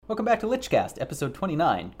Welcome back to Litchcast, episode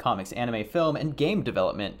 29, comics, anime, film, and game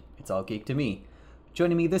development. It's all geek to me.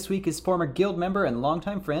 Joining me this week is former guild member and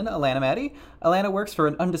longtime friend Alanna Matty. Alanna works for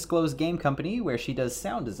an undisclosed game company where she does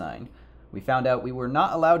sound design. We found out we were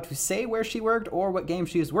not allowed to say where she worked or what game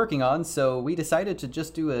she is working on, so we decided to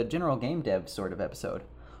just do a general game dev sort of episode.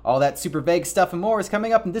 All that super vague stuff and more is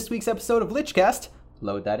coming up in this week's episode of Litchcast.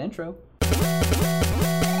 Load that intro.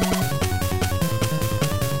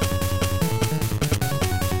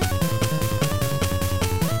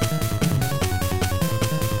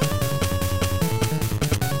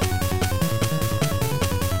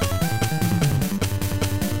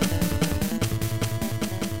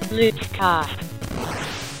 Litchcast.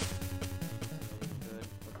 Good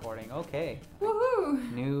recording. Okay.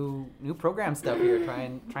 Woohoo! New program stuff here.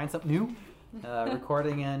 Trying something new.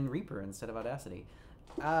 Recording in Reaper instead of Audacity.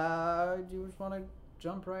 Do you just want to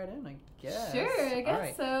jump right in? I guess. Sure, I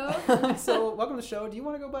guess so. So welcome to the show. Do you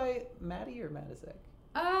want to go by Matty or Mattisek?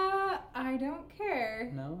 I don't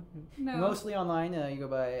care. No. No. Mostly online. You go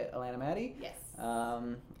by Alanna Matty. Yes.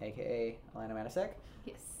 AKA Alanna Mattisek.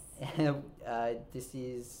 Yes. This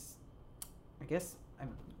is, I guess, I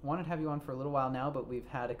wanted to have you on for a little while now, but we've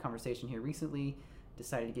had a conversation here recently.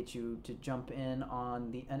 Decided to get you to jump in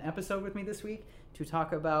on an episode with me this week to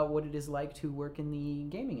talk about what it is like to work in the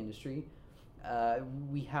gaming industry.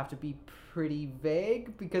 We have to be pretty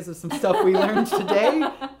vague because of some stuff we learned today.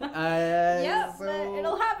 Yep, so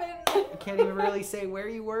it'll happen. Can't even really say where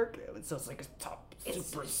you work. So it's like a top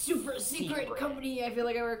super secret company. I feel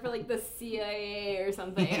like I work for like the CIA or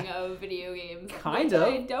something of video games. Kind Which of.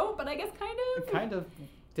 I don't, but I guess kind of. Kind of,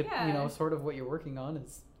 Yeah. you know, sort of what you're working on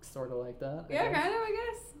is sort of like that. Yeah, kind of, I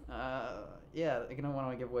guess. Yeah, I don't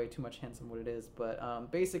want to give away too much hints on what it is,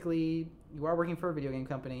 but basically, you are working for a video game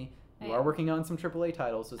company. You are working on some AAA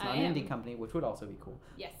titles, so it's not an indie company, which would also be cool.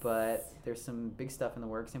 Yes. But there's some big stuff in the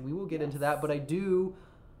works, and we will get into that. But I do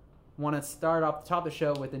want to start off the top of the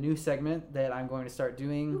show with a new segment that I'm going to start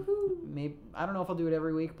doing. Woohoo. Maybe I don't know if I'll do it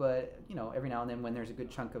every week, but you know, every now and then when there's a good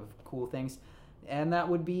chunk of cool things. And that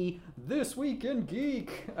would be This Week in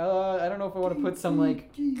Geek. I don't know if I want to put some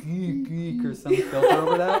like geek or some filter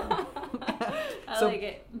over that. I So, like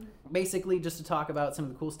it. basically, just to talk about some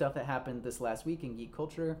of the cool stuff that happened this last week in geek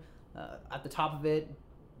culture. At the top of it,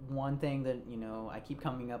 one thing that, you know, I keep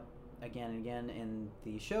coming up again and again in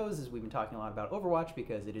the shows is we've been talking a lot about Overwatch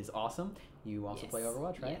because it is awesome. You also play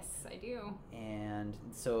Overwatch, right? Yes, I do. And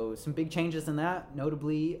so some big changes in that.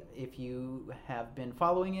 Notably, if you have been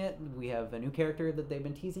following it, we have a new character that they've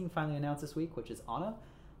been teasing, finally announced this week, which is Alanna,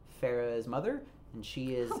 Farah's mother. And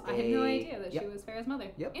she is I had no idea that she was Farah's mother.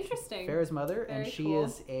 Yep. Interesting. Farah's mother, Very and she cool.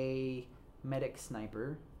 is a medic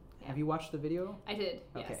sniper. Yeah. Have you watched the video? I did,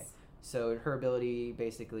 yes. Okay. So her ability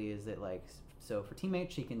basically is that, like, so for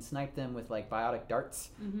teammates, she can snipe them with like biotic darts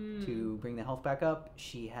to bring the health back up.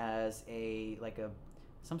 She has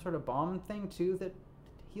some sort of bomb thing too that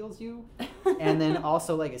heals you, and then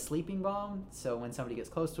also like a sleeping bomb. So when somebody gets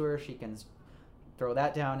close to her, she can throw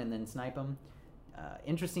that down and then snipe them.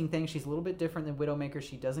 Interesting thing, she's a little bit different than Widowmaker.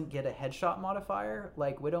 She doesn't get a headshot modifier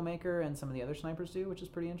like Widowmaker and some of the other snipers do, which is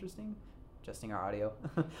pretty interesting. Adjusting our audio.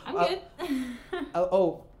 I'm good.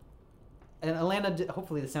 And Alanna,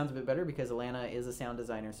 hopefully this sounds a bit better because Alanna is a sound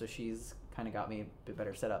designer, so she's kind of got me a bit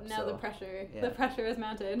better set up. Now so the pressure is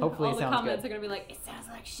mounted. Hopefully all it the sounds comments good. are gonna be like, it sounds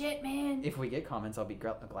like shit, man. If we get comments, I'll be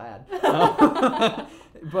glad.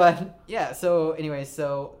 But yeah, so anyway,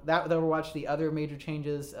 so that Overwatch, the other major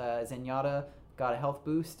changes, Zenyatta got a health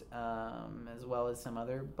boost, as well as some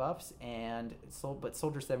other buffs, but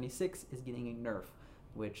Soldier 76 is getting a nerf,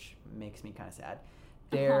 which makes me kind of sad.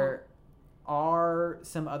 There are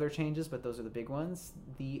some other changes, but those are the big ones.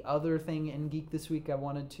 The other thing in Geek this week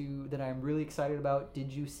that I'm really excited about,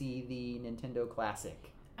 did you see the Nintendo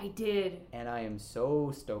Classic? I did. And I am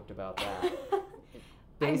so stoked about that.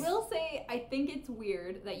 I will say, I think it's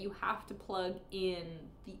weird that you have to plug in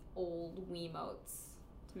the old Wiimotes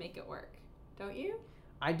to make it work. Don't you?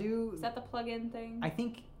 I do. Is that the plug-in thing? I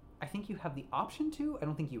think you have the option to. I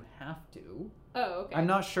don't think you have to. Oh, okay. I'm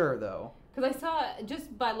not sure though. Because I saw,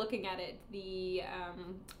 just by looking at it, the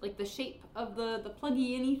like the shape of the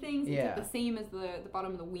pluggy-in-y things, it's like the same as the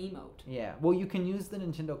bottom of the Wiimote. Yeah. Well, you can use the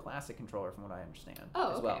Nintendo Classic controller from what I understand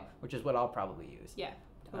as well, which is what I'll probably use. Yeah,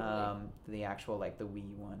 totally. The actual, like, the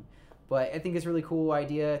Wii one. But I think it's a really cool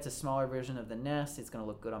idea. It's a smaller version of the NES. It's going to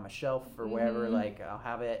look good on my shelf or wherever, like, I'll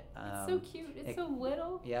have it. It's so cute. It's so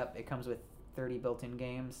little. Yep. It comes with 30 built-in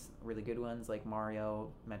games, really good ones like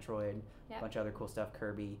Mario, Metroid, a bunch of other cool stuff,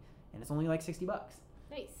 Kirby. And it's only like $60.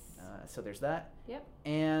 Nice. So there's that. Yep.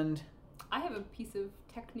 And I have a piece of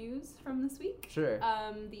tech news from this week. Sure.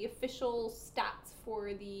 The official stats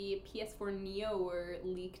for the PS4 Neo were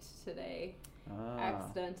leaked today.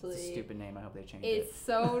 Accidentally. It's a stupid name. I hope they change it. It's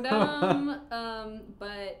so dumb.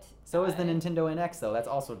 But so is the Nintendo NX though. That's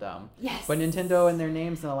also dumb. Yes. But Nintendo and their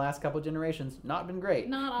names in the last couple generations not been great.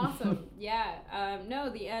 Not awesome. Yeah. No,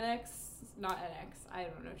 the NX, not NX. I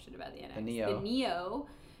don't know shit about the NX. The Neo. The Neo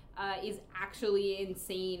is actually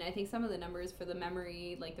insane. I think some of the numbers for the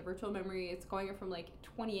memory, like the virtual memory, it's going from like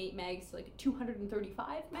 28 megs to like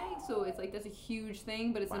 235 megs. So it's like that's a huge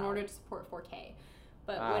thing, but it's in order to support 4K.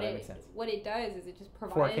 But what it does is it just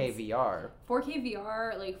provides 4K VR. 4K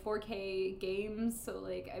VR, like 4K games. So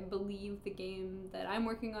like I believe the game that I'm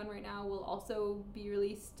working on right now will also be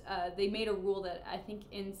released. They made a rule that I think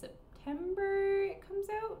in September it comes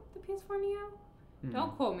out, the PS4 Neo. Mm-hmm.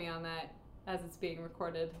 Don't quote me on that as it's being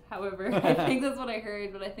recorded. However, I think that's what I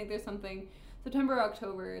heard, but I think there's something September or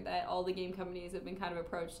October that all the game companies have been kind of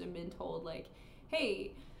approached and been told like,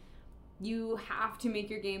 hey, you have to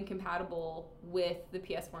make your game compatible with the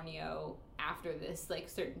PS4 Neo after this like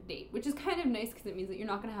certain date, which is kind of nice because it means that you're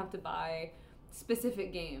not going to have to buy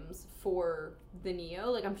specific games for the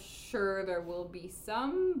Neo. Like I'm sure there will be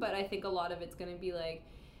some, but I think a lot of it's going to be like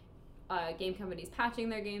game companies patching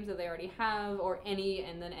their games that they already have, or any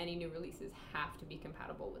new releases have to be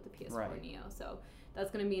compatible with the PS4 Neo. So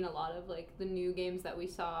that's going to mean a lot of like the new games that we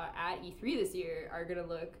saw at E3 this year are going to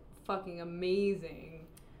look fucking amazing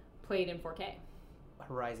played in 4K.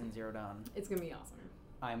 Horizon Zero Dawn. It's gonna be awesome.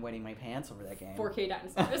 I'm wetting my pants over that game. 4K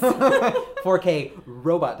dinosaurs. 4K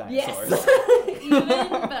robot dinosaurs. Yes. Even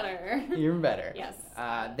better. Even better. Yes.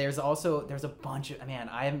 There's a bunch of, man,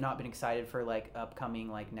 I have not been excited for like upcoming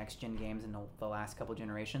like next gen games in the last couple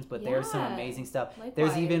generations, but there's some amazing stuff. Likewise.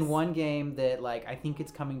 There's even one game that like I think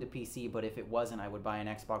it's coming to PC, but if it wasn't, I would buy an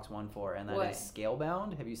Xbox One for, and that is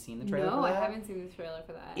Scalebound. Have you seen the trailer for that? No, I haven't seen the trailer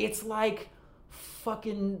for that. It's like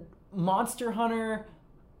fucking Monster Hunter,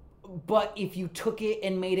 but if you took it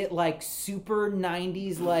and made it like super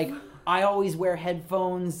 90s, like I always wear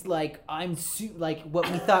headphones, like like what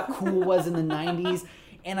we thought cool was in the 90s,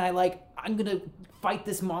 and I'm gonna fight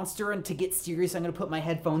this monster, and to get serious I'm gonna put my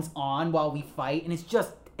headphones on while we fight, and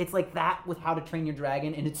it's like that with How to Train Your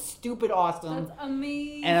Dragon, and it's stupid awesome. That's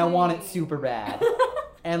amazing. And I want it super bad.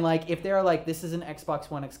 And like if they're like, this is an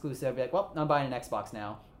Xbox One exclusive, I'd be like, well, I'm buying an Xbox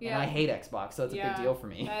now. Yeah. And I hate Xbox, so it's a big deal for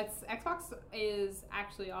me. Xbox is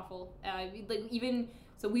actually awful. Like even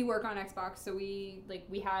so, we work on Xbox, so we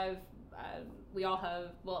all have.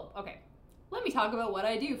 Well, okay. Let me talk about what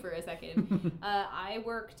I do for a second. I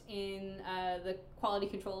worked in the quality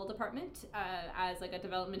control department as like a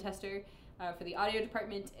development tester for the audio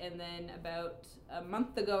department, and then about a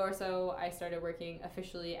month ago or so, I started working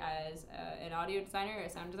officially as an audio designer, a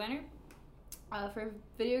sound designer for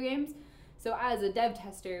video games. So as a dev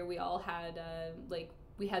tester, we all had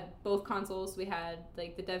we had both consoles. We had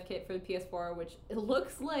like the dev kit for the PS4, which it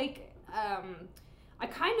looks like. I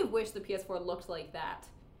kind of wish the PS4 looked like that.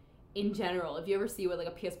 In general, if you ever see what like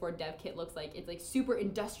a PS4 dev kit looks like, it's like super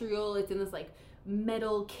industrial. It's in this like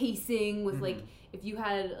metal casing with like if you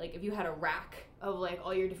had a rack of like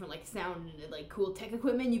all your different like sound and like cool tech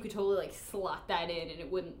equipment, you could totally like slot that in and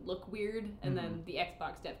it wouldn't look weird. And then the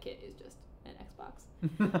Xbox dev kit is just an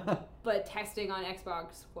Xbox. But testing on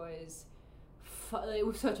Xbox was it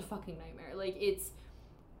was such a fucking nightmare. Like it's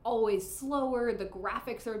always slower, the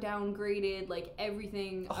graphics are downgraded, like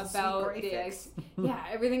everything about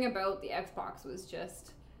everything about the Xbox was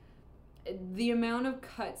just the amount of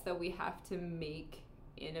cuts that we have to make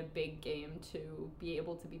in a big game to be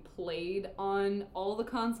able to be played on all the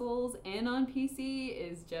consoles and on PC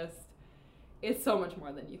is just, it's so much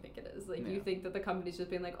more than you think it is. Like you think that the company's just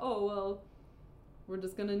being like, oh well, we're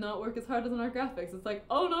just gonna not work as hard as on our graphics. It's like,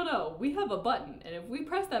 oh no, we have a button, and if we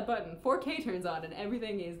press that button, 4K turns on, and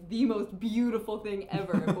everything is the most beautiful thing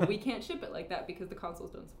ever. But we can't ship it like that because the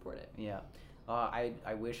consoles don't support it. Yeah,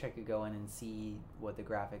 I wish I could go in and see what the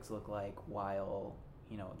graphics look like while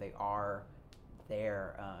they are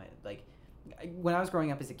there. Like when I was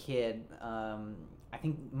growing up as a kid, I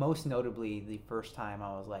think most notably the first time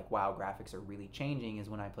I was like, wow, graphics are really changing is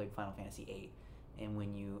when I played Final Fantasy VIII, and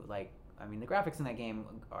when you the graphics in that game,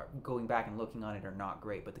 going back and looking on it, are not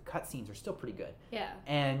great, but the cutscenes are still pretty good. Yeah.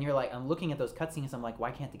 And you're like, I'm looking at those cutscenes, I'm like,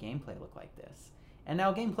 why can't the gameplay look like this? And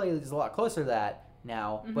now gameplay is a lot closer to that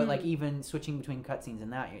now, but like even switching between cutscenes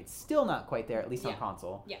and that, it's still not quite there, at least on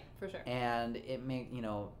console. Yeah, for sure. And it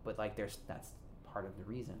but like that's part of the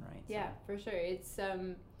reason, right? Yeah, for sure. It's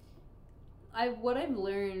what I've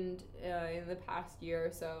learned in the past year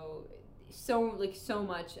or so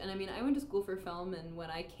much, and I mean I went to school for film, and when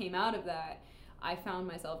I came out of that I found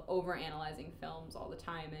myself overanalyzing films all the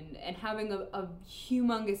time and having a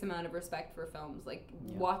humongous amount of respect for films, like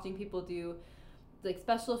watching people do like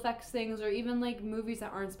special effects things, or even like movies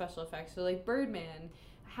that aren't special effects. So like Birdman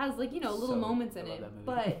has like, little moments in it,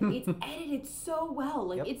 but it's edited so well.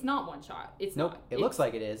 Like it's not one shot. It's nope. not. It looks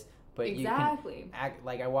like it is. But exactly. You can act,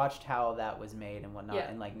 like I watched how that was made and whatnot,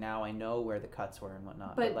 and like now I know where the cuts were and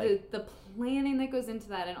whatnot. But like, the planning that goes into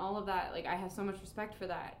that and all of that, like I have so much respect for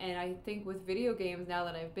that. And I think with video games, now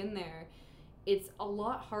that I've been there, it's a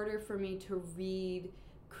lot harder for me to read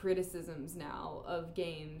criticisms now of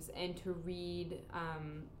games and to read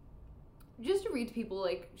just to read people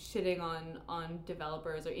like shitting on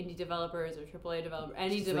developers or indie developers or AAA developers,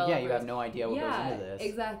 any developers. Like, you have no idea what goes into this.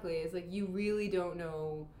 Exactly. It's like you really don't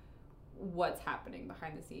know what's happening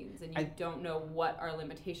behind the scenes, and you don't know what our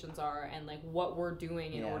limitations are and like what we're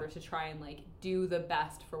doing in order to try and like do the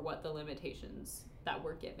best for what the limitations that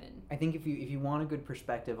we're given. I think if you want a good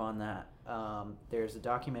perspective on that, there's a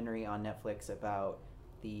documentary on Netflix about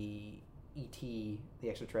the E.T., the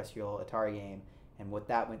extraterrestrial Atari game, and what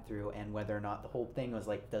that went through, and whether or not the whole thing was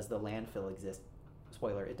like, does the landfill exist?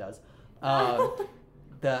 Spoiler, it does.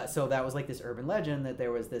 So that was like this urban legend that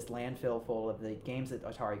there was this landfill full of the games that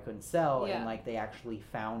Atari couldn't sell, and like they actually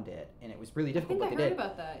found it, and it was really difficult. I think I heard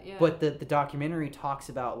about that. Yeah. But the documentary talks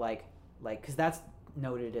about like because that's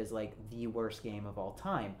noted as like the worst game of all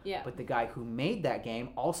time. Yeah. But the guy who made that game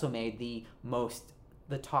also made the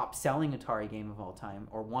top selling Atari game of all time,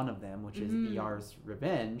 or one of them, which is ER's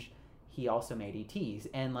Revenge. He also made ETs,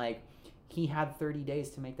 and like he had 30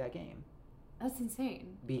 days to make that game. That's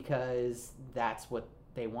insane. Because that's what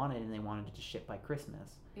they wanted, and they wanted it to ship by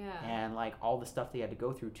Christmas. Yeah. And like all the stuff they had to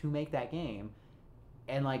go through to make that game,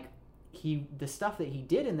 and like the stuff that he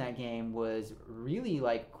did in that game was really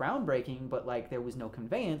like groundbreaking, but like there was no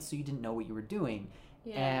conveyance, so you didn't know what you were doing.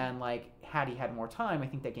 Yeah. And like had he had more time, I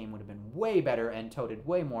think that game would have been way better and toted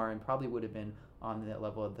way more, and probably would have been on the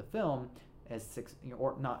level of the film as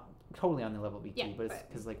or not totally on the level of ET, but it's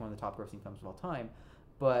because like one of the top grossing films of all time.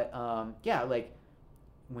 But like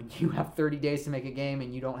when you have 30 days to make a game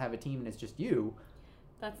and you don't have a team and it's just you,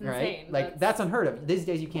 that's right? insane. Like that's unheard of. These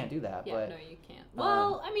days you can't do that. Yeah, but, no, you can't.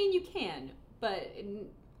 Well, I mean, you can, but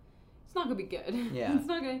it's not gonna be good. Yeah, it's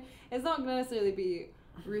not gonna necessarily be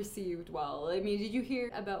received well. I mean, did you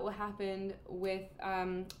hear about what happened with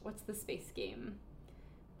what's the space game?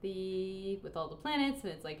 With all the planets,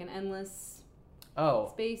 and it's like an endless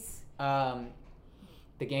space.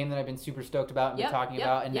 The game that I've been super stoked about and been talking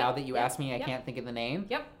about, and now that you asked me, I can't think of the name.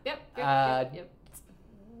 Yep.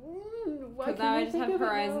 Because now I just have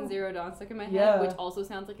Horizon Zero Dawn stuck in my head, which also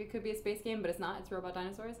sounds like it could be a space game, but it's not. It's robot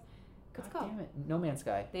dinosaurs. What's it called? Damn it. No Man's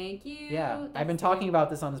Sky. Thank you. Yeah. I've been talking about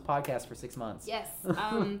this on this podcast for 6 months. Yes.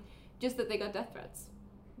 Just that they got death threats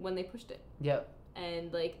when they pushed it. Yep.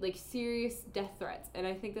 And like serious death threats. And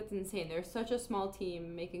I think that's insane. They're such a small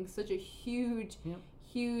team making such a huge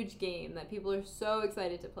game that people are so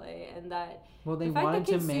excited to play, and that they wanted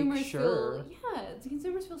to make sure the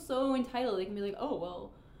consumers feel so entitled. They can be like, oh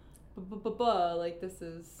well, like this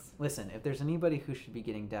is. Listen, if there's anybody who should be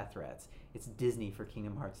getting death threats, it's Disney for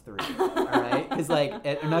Kingdom Hearts 3. All right, because like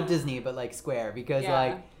not Disney, but like Square, because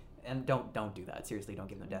like. And don't do that. Seriously, don't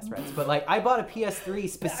give them death threats. But like, I bought a PS3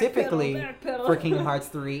 specifically backpedal. for Kingdom Hearts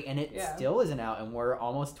 3, and it still isn't out, and we're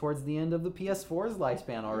almost towards the end of the PS4's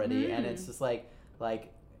lifespan already, and it's just like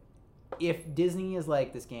if Disney is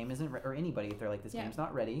like, this game isn't or anybody, if they're like, this game's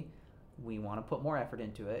not ready, we want to put more effort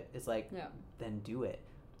into it, it's like then do it.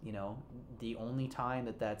 The only time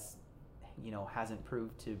that's hasn't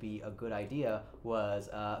proved to be a good idea was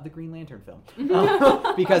the Green Lantern film.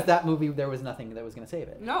 Because that movie, there was nothing that was going to save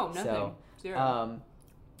it. No, nothing. So, zero.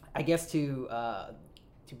 I guess to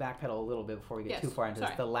backpedal a little bit before we get too far into this,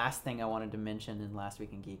 the last thing I wanted to mention in Last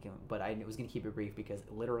Week in Geek, but I was going to keep it brief because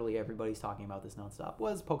literally everybody's talking about this nonstop,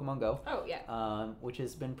 was Pokemon Go. Oh, yeah. Which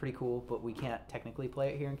has been pretty cool, but we can't technically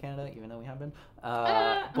play it here in Canada, even though we have been.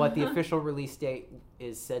 But the official release date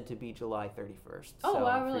is said to be July 31st. Oh, so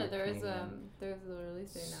wow, really? There's a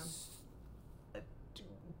release date now.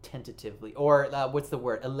 Tentatively. Or, what's the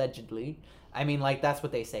word? Allegedly. I mean, like, that's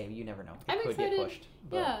what they say. You never know. It could get pushed.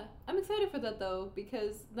 But... Yeah, I'm excited for that, though,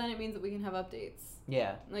 because then it means that we can have updates.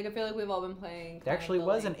 Yeah. Like, I feel like we've all been playing... There actually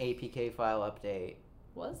was an APK file update.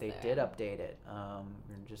 They did update it.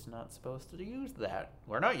 We're just not supposed to use that.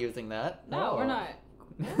 We're not using that. No, we're not.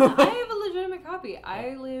 I have a legitimate copy.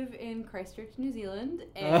 I live in Christchurch, New Zealand,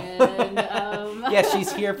 and yeah,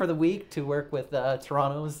 she's here for the week to work with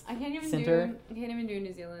Toronto's center. I can't even do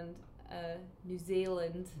New Zealand. New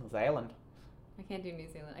Zealand. I can't do New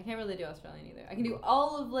Zealand. I can't really do Australian either. I can do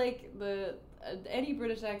all of like the any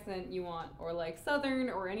British accent you want, or like Southern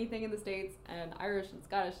or anything in the States, and Irish and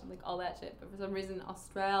Scottish and like all that shit. But for some reason,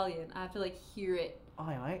 Australian, I have to like hear it. Oh,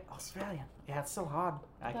 mate, Australian. Yeah, it's so hard.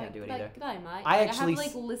 I can't do it either. G'day, mate. I have actually to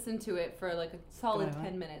like listen to it for like a solid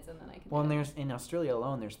 10 minutes, and then I can. Well, and there's in Australia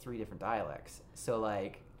alone, there's 3 different dialects. So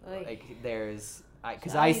like there's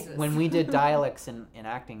because when we did dialects in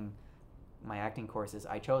acting, my acting courses,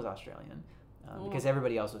 I chose Australian because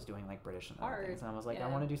everybody else was doing like British and other things, and I was like, I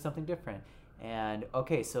want to do something different. And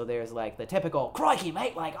okay, so there's like the typical crikey,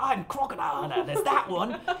 mate, like I'm crocodile. There's that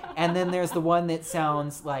one, and then there's the one that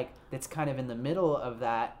sounds like that's kind of in the middle of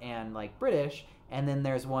that and like British. And then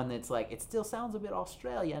there's one that's like, it still sounds a bit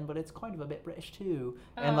Australian, but it's kind of a bit British too.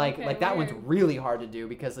 And like that one's really hard to do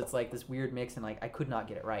because it's like this weird mix, and like I could not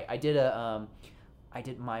get it right. I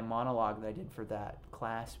did my monologue that I did for that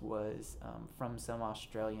class was from some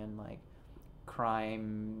Australian like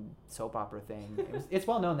crime soap opera thing. It's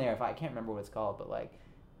well known there. I can't remember what it's called, but like,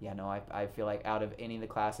 yeah, no, I feel like out of any of the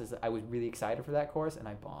classes, I was really excited for that course, and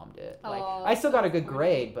I bombed it. Like, I still got a good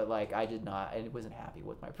grade, but like I wasn't happy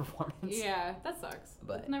with my performance. Yeah, that sucks.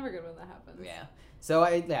 But it's never good when that happens. Yeah. So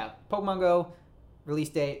Pokemon Go, release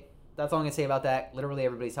date. That's all I'm gonna say about that. Literally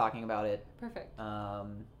everybody's talking about it. Perfect. I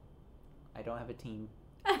don't have a team.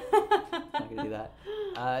 I'm not gonna do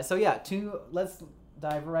that. So yeah, let's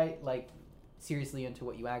dive right like seriously into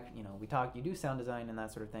what you you do sound design and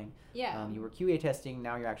that sort of thing. Yeah. You were QA testing,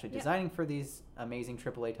 now you're actually designing for these amazing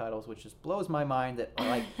AAA titles, which just blows my mind that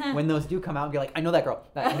like when those do come out and be like, I know that girl,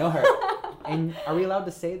 I know her. And are we allowed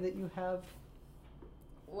to say that you have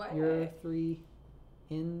your 3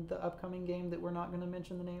 in the upcoming game that we're not going to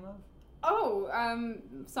mention the name of? Oh,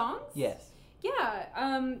 songs? Yes. Yeah,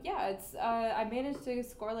 it's I managed to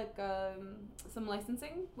score like some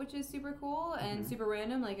licensing, which is super cool and super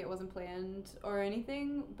random. Like it wasn't planned or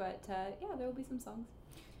anything, but yeah, there will be some songs.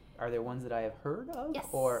 Are there ones that I have heard of? Yes.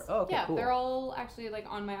 Okay, yeah, cool. They're all actually like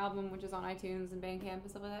on my album, which is on iTunes and Bandcamp and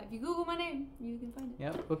stuff like that. If you Google my name, you can find it.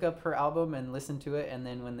 Yep, look up her album and listen to it, and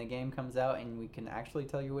then when the game comes out and we can actually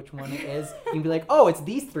tell you which one it is, you can be like, oh, it's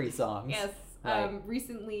these 3 songs. Yes. Right.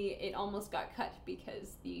 Recently, it almost got cut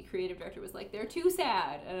because the creative director was like, they're too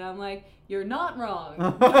sad. And I'm like, you're not wrong.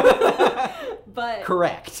 But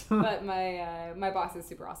correct. But my boss is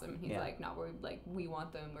super awesome. He's like, no, we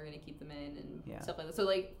want them. We're going to keep them in and stuff like that. So,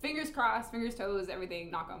 like, fingers crossed, fingers toes,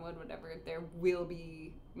 everything, knock on wood, whatever. There will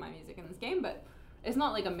be my music in this game, but it's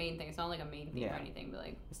not like a main thing. It's not like a main theme or anything. But,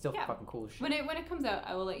 like, it's still fucking cool as shit. When it comes out,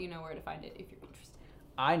 I will let you know where to find it if you're interested.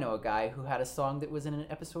 I know a guy who had a song that was in an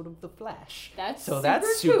episode of The Flash. That's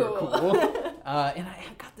super cool. And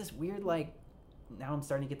I've got this weird, like, now I'm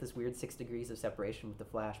starting to get this weird 6 degrees of separation with The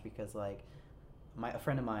Flash because, like, a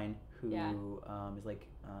friend of mine who is, like,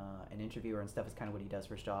 an interviewer and stuff is kind of what he does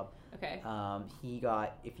for his job. Okay.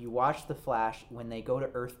 If you watch The Flash, when they go to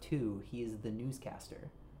Earth 2, he is the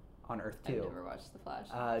newscaster on Earth 2. I've never watched The Flash.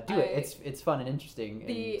 It's fun and interesting, and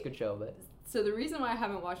it's a good show, but... So the reason why I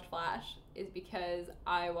haven't watched Flash is because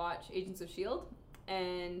I watch Agents of S.H.I.E.L.D.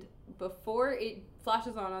 and before Flash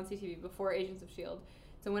is on CTV before Agents of S.H.I.E.L.D.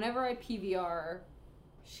 So whenever I PVR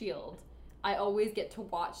S.H.I.E.L.D., I always get to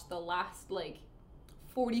watch the last, like,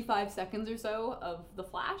 45 seconds or so of The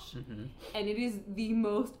Flash, and it is the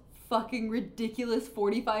most fucking ridiculous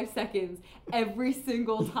 45 seconds every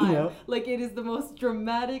single time. Yep. Like, it is the most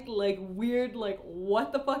dramatic, like, weird, like,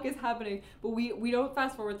 what the fuck is happening? But we don't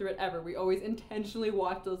fast forward through it ever. We always intentionally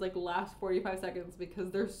watch those, like, last 45 seconds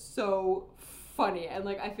because they're so funny. And,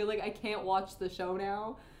 like, I feel like I can't watch the show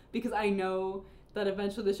now because I know that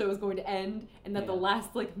eventually the show is going to end and that the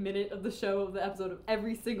last, like, minute of the show, of the episode, of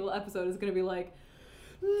every single episode is going to be like,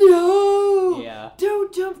 no! Yeah.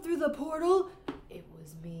 Don't jump through the portal! It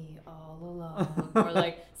was me all along. Or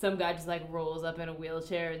like some guy just like rolls up in a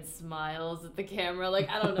wheelchair and smiles at the camera. Like,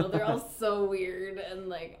 I don't know. They're all so weird. And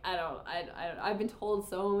like, I've been told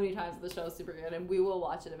so many times that the show is super good and we will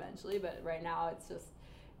watch it eventually. But right now it's just,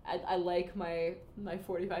 I like my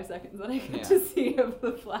 45 seconds that I get to see of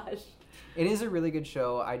The Flash. It is a really good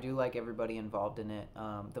show. I do like everybody involved in it.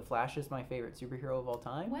 The Flash is my favorite superhero of all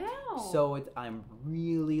time. Wow. So I'm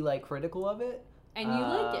really like critical of it. And you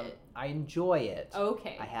like it? I enjoy it.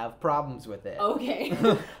 Okay. I have problems with it. Okay.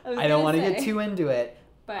 I don't want to get too into it.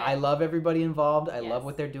 But I love everybody involved. I love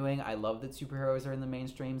what they're doing. I love that superheroes are in the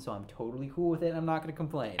mainstream, so I'm totally cool with it. I'm not going to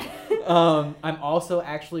complain. I'm also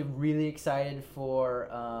actually really excited for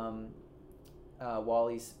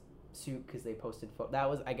Wally's suit because they posted that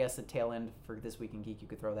was, I guess, the tail end for This Week in Geek. You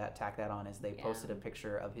could tack that on, as they posted a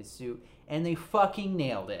picture of his suit and they fucking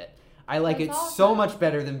nailed it. I like it so much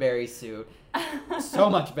better than Barry's suit. So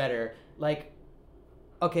much better. Like,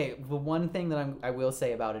 Okay, the one thing that I will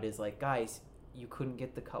say about it is like, guys, you couldn't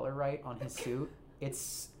get the color right on his suit.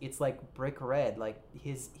 It's like brick red. Like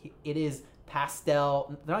it is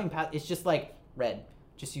pastel. Not even it's just like red.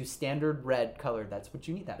 Just use standard red color. That's what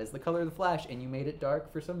you need. That is the color of the Flash, and you made it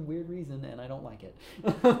dark for some weird reason, and I don't like it.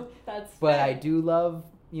 That's But fair. I do love,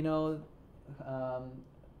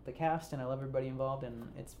 the cast, and I love everybody involved, and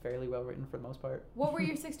it's fairly well written for the most part. What were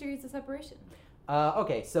your 6 degrees of separation?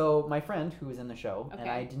 Okay, so my friend who was in the show, and Okay.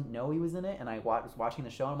 I didn't know he was in it, and I was watching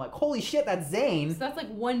the show, and I'm like, holy shit, that's Zane! So that's like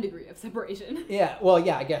 1 degree of separation. Yeah, well,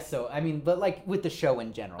 yeah, I guess so. I mean, but like with the show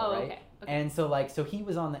in general, Oh, right? okay. And so like, so he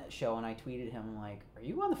was on that show, and I tweeted him like, "Are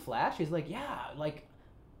you on the Flash?" He's like, "Yeah." Like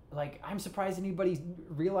I'm surprised anybody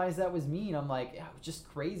realized that was me. And I'm like, yeah, it was just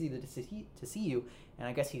crazy to see you. And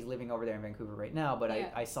I guess he's living over there in Vancouver right now. But Yeah.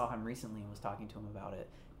 I saw him recently and was talking to him about it.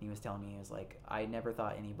 And he was telling me, he was like, I never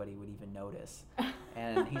thought anybody would even notice.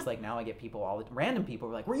 And he's like, now I get people random people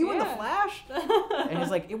were like, were you in the Flash? And he's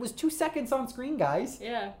like, it was 2 seconds on screen, guys.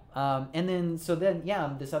 Yeah. And then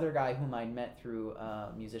this other guy whom I met through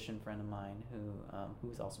a musician friend of mine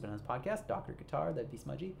who's also been on this podcast, Dr. Guitar, that'd be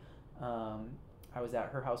Smudgy. I was at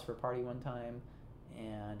her house for a party one time,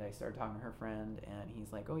 and I started talking to her friend, and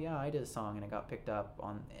he's like, oh yeah, I did a song, and it got picked up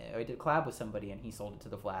I did a collab with somebody, and he sold it to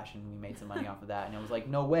the Flash, and we made some money off of that. And I was like,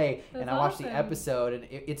 no way. That's and I watched awesome. the episode, and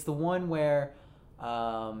it's the one where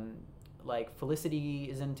like Felicity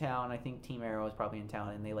is in town. I think Team Arrow is probably in town,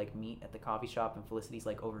 and they like meet at the coffee shop, and Felicity's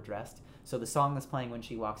like overdressed, so the song that's playing when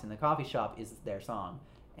she walks in the coffee shop is their song.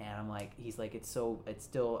 And I'm like, he's like, it's still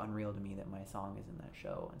unreal to me that my song is in that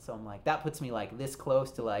show. And so I'm like, that puts me like this close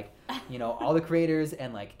to like, all the creators,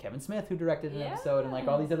 and like Kevin Smith who directed an episode, and like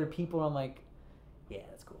all these other people. I'm like, yeah,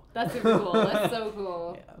 that's cool. That's super cool. That's so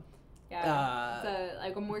cool. Yeah. Yeah. So,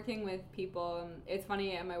 like, I'm working with people. It's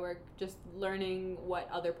funny at my work, just learning what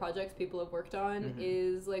other projects people have worked on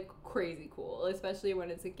is like crazy cool, especially when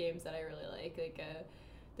it's games that I really like. Like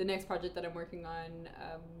the next project that I'm working on,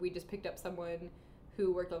 we just picked up someone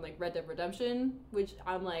who worked on like Red Dead Redemption, which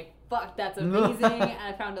I'm like, fuck, that's amazing. And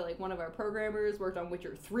I found out like one of our programmers worked on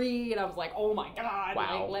Witcher 3, and I was like, oh my god,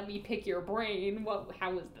 wow. like let me pick your brain.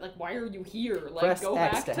 Why are you here? Like Press go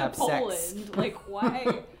X back to have Poland. sex. Like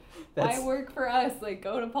why why work for us? Like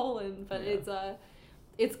go to Poland. But it's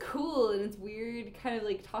cool, and it's weird kind of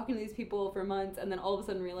like talking to these people for months, and then all of a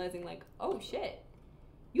sudden realizing like, oh shit,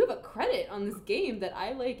 you have a credit on this game that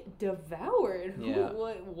I like devoured. Yeah.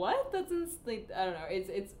 What? That's like, I don't know.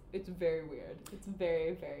 It's very weird. It's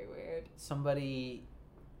very, very weird. Somebody,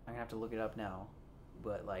 I'm gonna have to look it up now,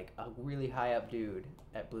 but like a really high up dude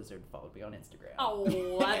at Blizzard followed me on Instagram. Oh,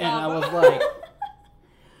 that's and I awesome. was like,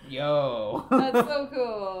 yo. That's so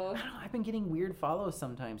cool. I don't know, I've been getting weird follows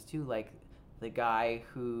sometimes too, like the guy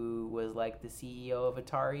who was like the CEO of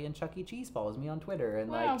Atari and Chuck E. Cheese follows me on Twitter, and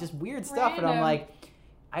Wow. like just weird stuff. And I'm Random. like,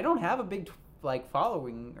 I don't have a big like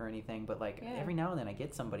following or anything, but like Yeah. every now and then I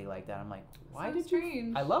get somebody like that. I'm like, why So did strange.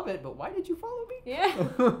 you? I love it, but why did you follow me?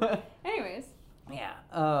 Yeah. Anyways. Yeah.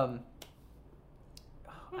 I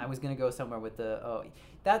was gonna go somewhere with I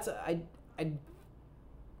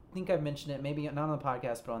think I've mentioned it, maybe not on the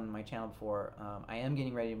podcast, but on my channel before. I am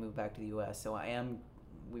getting ready to move back to the U.S., so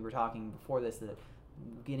we were talking before this that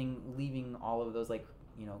leaving all of those, like,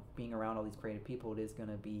 being around all these creative people, it is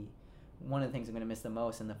gonna be one of the things I'm gonna miss the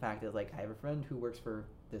most. And the fact is, like, I have a friend who works for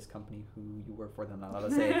this company who you work for, them, I'm not allowed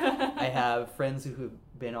to say. I have friends who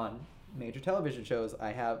have been on major television shows.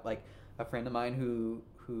 I have like a friend of mine who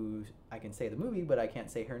I can say the movie, but I can't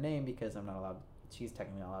say her name because I'm not allowed. She's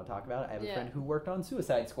technically not allowed to talk about it. I have a friend who worked on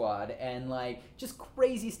Suicide Squad, and like just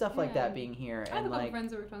crazy stuff like that being here. I have and a couple like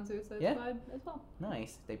friends who worked on Suicide Squad as well.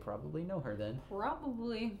 Nice. They probably know her then.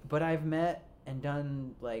 Probably. But I've met and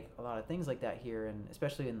done like a lot of things like that here, and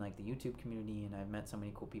especially in like the YouTube community, and I've met so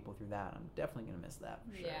many cool people through that. I'm definitely gonna miss that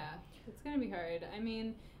for sure. Yeah, it's gonna be hard. I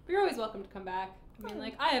mean, but you're always welcome to come back. I mean,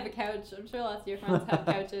 like, I have a couch. I'm sure lots of your friends have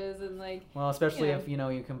couches, and like. Well, especially if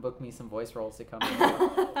you can book me some voice roles to come in. We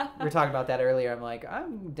were talking about that earlier. I'm like,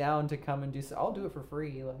 I'm down to come and I'll do it for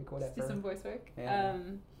free, like whatever. Do some voice work. Yeah.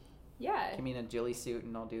 Yeah. Give me in a Jilly suit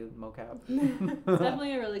and I'll do mocap. It's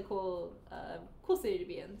definitely a really cool city to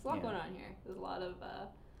be in. There's a lot going on here. There's a lot of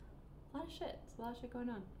shit. There's a lot of shit going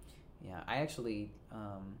on. Yeah, I actually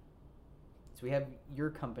so we have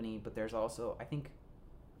your company, but there's also, I think,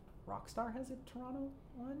 Rockstar has a Toronto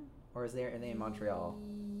one, or are they in Montreal?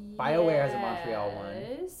 BioWare has a Montreal one.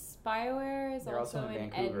 Yes, BioWare is They're also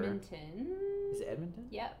in Vancouver. Edmonton. Is it Edmonton?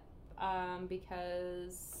 Yep.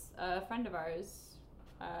 Because a friend of ours,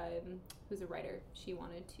 who's a writer, she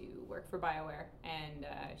wanted to work for BioWare, and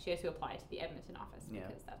she had to apply to the Edmonton office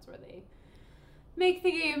because that's where make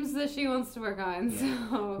the games that she wants to work on. Yeah.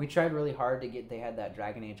 So We tried really hard to get. They had that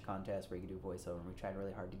Dragon Age contest where you could do voiceover, and we tried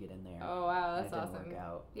really hard to get in there. oh wow, that's and it awesome. didn't work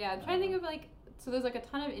out. Yeah, I'm trying to think of like, so there's like a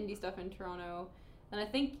ton of indie stuff in Toronto, and I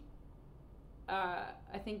think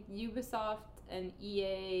Ubisoft and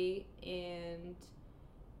EA and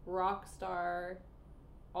Rockstar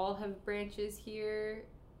all have branches here,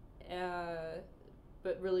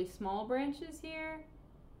 but really small branches here.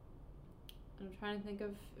 I'm trying to think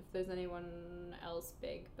of if there's anyone else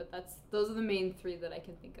big, but those are the main three that I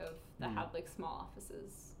can think of that have like small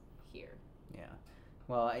offices here. Yeah.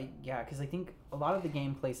 Well, because I think a lot of the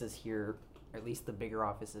game places here, or at least the bigger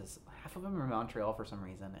offices, half of them are in Montreal for some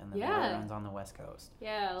reason, and then the other one's on the West Coast.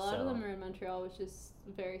 Yeah, a lot of them are in Montreal, which is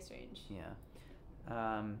very strange.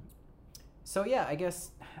 Yeah. So yeah, I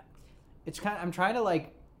guess it's kind of, I'm trying to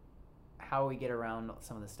like how we get around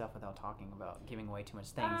some of this stuff without talking about giving away too much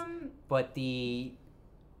things. But I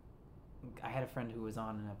had a friend who was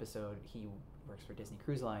on an episode. He works for Disney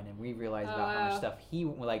Cruise Line, and we realized about how much stuff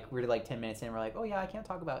we're like 10 minutes in, and we're like, oh yeah, I can't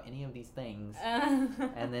talk about any of these things.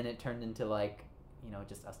 And then it turned into like,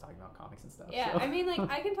 just us talking about comics and stuff. Yeah, so. I mean, like,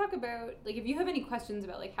 I can talk about, like, if you have any questions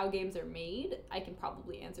about, like, how games are made, I can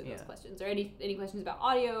probably answer those questions. Or any questions about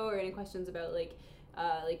audio, or any questions about, like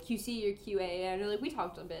QC or QA. And, like, we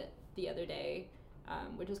talked a bit the other day,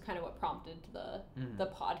 which is kind of what prompted the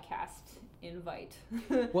podcast invite.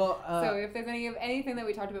 Well, so if there's anything that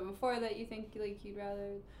we talked about before that you think, like, you'd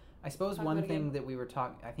rather... I suppose one thing that we were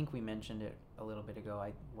talking, I think we mentioned it a little bit ago.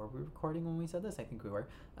 Were we recording when we said this? I think we were.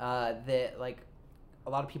 That, like, a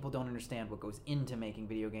lot of people don't understand what goes into making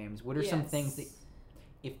video games. What are some things that,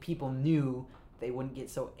 if people knew, they wouldn't get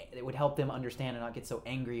so, it would help them understand and not get so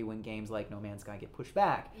angry when games like No Man's Sky get pushed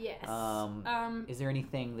back? Yes. Is there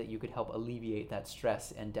anything that you could help alleviate that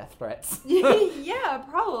stress and death threats? Yeah,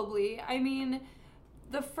 probably. I mean,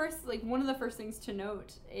 one of the first things to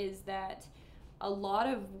note is that a lot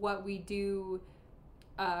of what we do,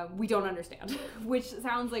 we don't understand, which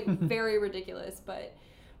sounds like very ridiculous, but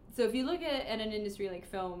so if you look at an industry like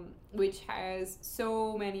film, which has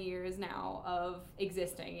so many years now of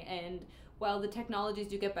existing, and while the technologies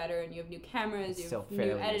do get better and you have new cameras, you have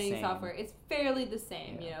new editing software, it's fairly the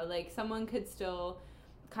same. Yeah. Like someone could still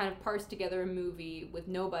kind of parse together a movie with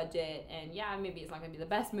no budget, and maybe it's not going to be the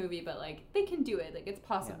best movie, but like they can do it. Like it's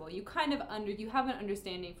possible. Yeah. You kind of you have an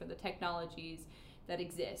understanding for the technologies that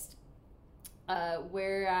exist.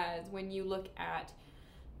 Whereas when you look at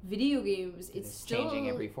video games, it's still changing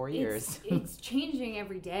every 4 years. It's changing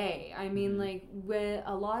every day. I mean, like when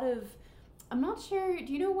a lot of, I'm not sure.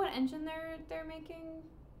 Do you know what engine they're making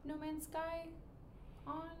No Man's Sky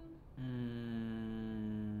on?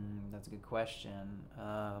 That's a good question.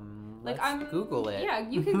 Like let's Google it. Yeah,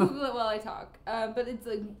 you can Google it while I talk. But it's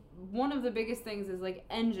like one of the biggest things is like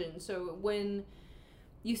engine. So when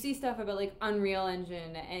you see stuff about like Unreal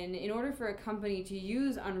Engine, and in order for a company to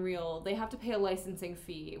use Unreal, they have to pay a licensing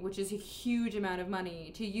fee, which is a huge amount of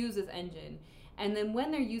money to use this engine. And then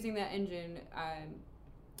when they're using that engine,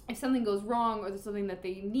 if something goes wrong or there's something that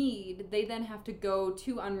they need, they then have to go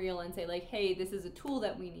to Unreal and say like, hey, this is a tool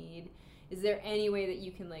that we need. Is there any way that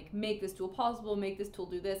you can like make this tool possible, make this tool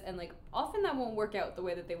do this? And like often that won't work out the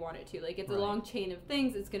way that they want it to. Like it's a long chain of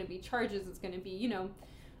things. It's going to be charges. It's going to be,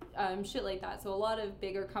 shit like that. So a lot of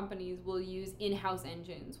bigger companies will use in-house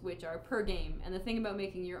engines, which are per game. And the thing about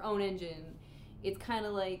making your own engine, it's kind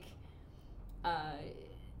of like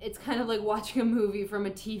watching a movie from a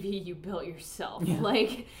TV you built yourself. Yeah.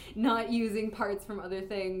 Like not using parts from other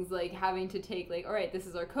things, like having to take like, all right, this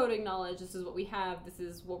is our coding knowledge, this is what we have, this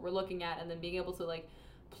is what we're looking at, and then being able to like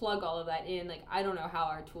plug all of that in. Like I don't know how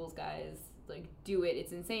our tools guys like do it.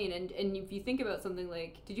 It's insane. And if you think about something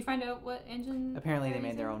like, did you find out what engine? Apparently they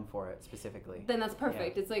made their own for it specifically. Then that's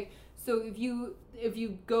perfect. Yeah. It's like, so if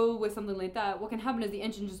you go with something like that, what can happen is the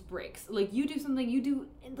engine just breaks. Like you do something, you do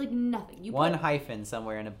like nothing. You one hyphen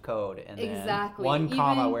somewhere in a code, and exactly. then one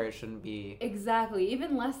comma where it shouldn't be. Exactly.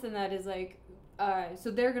 Even less than that is like,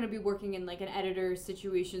 so they're going to be working in like an editor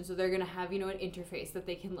situation, so they're going to have, an interface that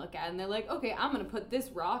they can look at, and they're like, okay, I'm going to put this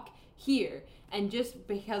rock here, and just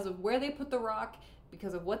because of where they put the rock,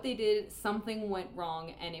 because of what they did, something went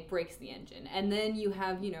wrong and it breaks the engine. And then you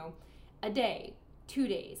have, a day, 2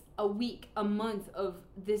 days, a week, a month of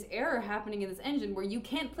this error happening in this engine where you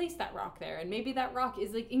can't place that rock there, and maybe that rock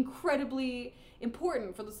is like incredibly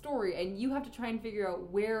important for the story, and you have to try and figure out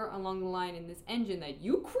where along the line in this engine that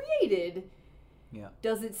you created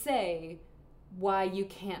does it say why you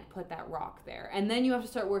can't put that rock there. And then you have to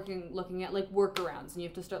start looking at like workarounds, and you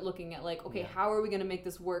have to start looking at like, okay, how are we going to make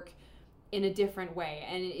this work in a different way?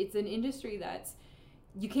 And it's an industry that's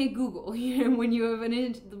you can't Google. You know, when you have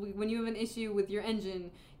an issue with your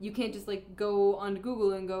engine, you can't just like go on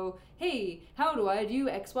Google and go, hey, how do I do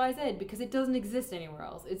XYZ? Because it doesn't exist anywhere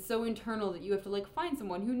else. It's so internal that you have to like find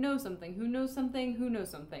someone who knows something, who knows something, who knows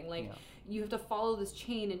something. Like you have to follow this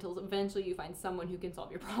chain until eventually you find someone who can solve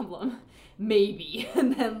your problem, maybe,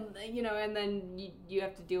 and then you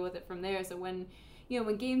have to deal with it from there. So when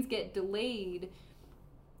games get delayed,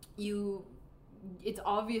 it's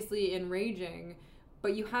obviously enraging.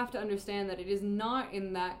 But you have to understand that it is not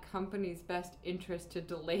in that company's best interest to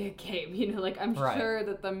delay a game. You know, like, I'm sure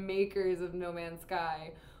that the makers of No Man's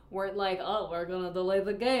Sky weren't like, oh, we're going to delay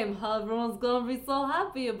the game. Everyone's going to be so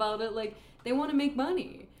happy about it. Like, they want to make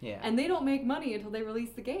money. Yeah. And they don't make money until they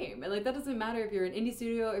release the game. And, like, that doesn't matter if you're an indie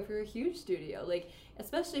studio, if you're a huge studio. Like,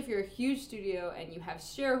 especially if you're a huge studio and you have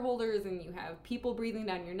shareholders and you have people breathing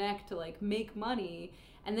down your neck to, like, make money,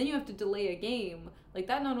 and then you have to delay a game. Like,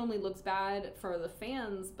 that not only looks bad for the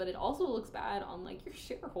fans, but it also looks bad on, like, your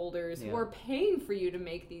shareholders who are paying for you to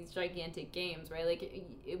make these gigantic games, right? Like,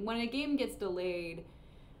 when a game gets delayed,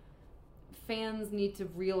 fans need to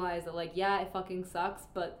realize that, like, yeah, it fucking sucks,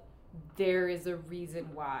 but there is a reason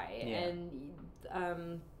why. Yeah.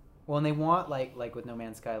 And, well, and they want, like with No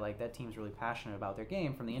Man's Sky, like, that team's really passionate about their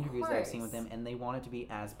game from the interviews that I've seen with them, and they want it to be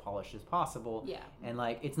as polished as possible. Yeah. And,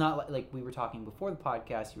 like, it's not like we were talking before the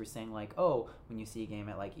podcast, you were saying, like, oh, when you see a game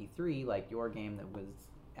at, like, E3, like, your game that was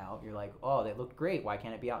out, you're like, oh, that looked great, why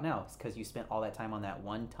can't it be out now? It's because you spent all that time on that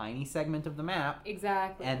one tiny segment of the map.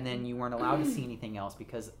 Exactly. And then you weren't allowed to see anything else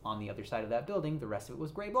because on the other side of that building, the rest of it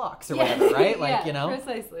was gray blocks or whatever, right? Like, you know?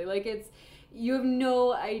 Precisely. Like, you have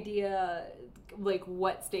no idea, like,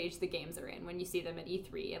 what stage the games are in when you see them at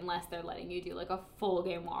E3, unless they're letting you do like a full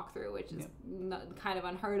game walkthrough, which is kind of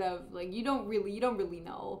unheard of. Like, you don't really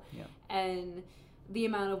know. Yeah. And the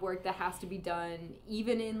amount of work that has to be done,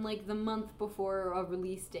 even in like the month before a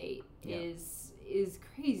release date, is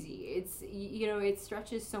crazy. It's, you know, it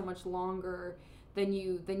stretches so much longer than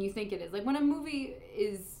you think it is. Like, when a movie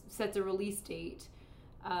sets a release date,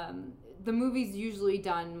 the movie's usually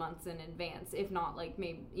done months in advance, if not like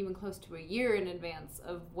maybe even close to a year in advance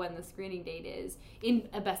of when the screening date is, in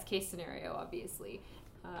a best case scenario, obviously.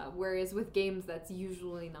 Whereas with games, that's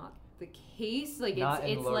usually not the case. Like, not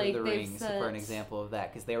it's in Lord like of the Rings, for an example of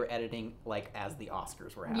that, because they were editing like as the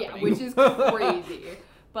Oscars were happening. Yeah, which is crazy.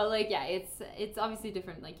 But like, yeah, it's obviously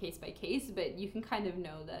different, like case by case, but you can kind of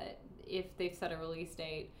know that if they've set a release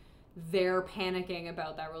date, they're panicking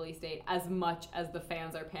about that release date as much as the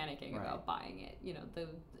fans are panicking about buying it. You know,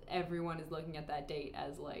 everyone is looking at that date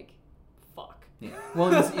as like, fuck. Yeah.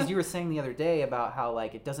 Well, as you were saying the other day about how,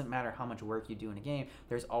 like, it doesn't matter how much work you do in a game,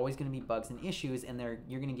 there's always going to be bugs and issues, and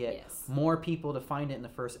you're going to get more people to find it in the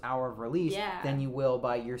first hour of release than you will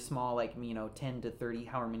by your small, like, you know, 10 to 30,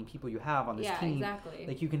 however many people you have on this team. Yeah, exactly.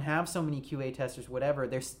 Like, you can have so many QA testers, whatever,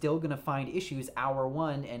 they're still going to find issues hour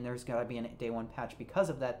one, and there's got to be a day one patch because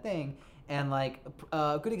of that thing. And, like,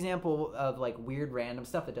 a good example of, like, weird random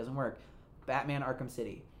stuff that doesn't work, Batman Arkham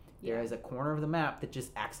City. There is a corner of the map that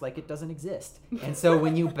just acts like it doesn't exist. And so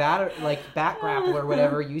when you bat grapple or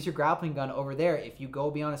whatever, use your grappling gun over there, if you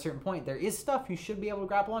go beyond a certain point, there is stuff you should be able to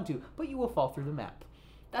grapple onto, but you will fall through the map.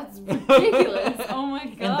 That's ridiculous. Oh my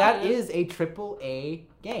god. And that is a AAA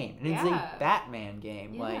game. And it's a Batman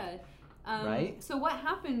game. Yeah. Like, right? So what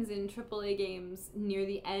happens in AAA games near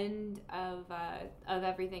the end of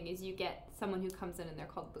everything is you get someone who comes in and they're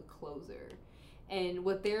called the closer. And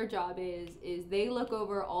what their job is they look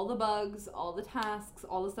over all the bugs, all the tasks,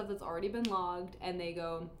 all the stuff that's already been logged, and they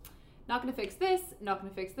go, not going to fix this, not going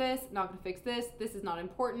to fix this, not going to fix this, this is not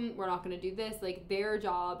important, we're not going to do this. Like, their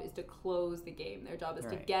job is to close the game. Their job is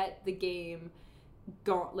to get the game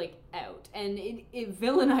out. And it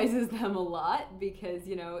villainizes them a lot because,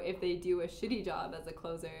 you know, if they do a shitty job as a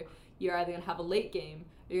closer, you're either going to have a late game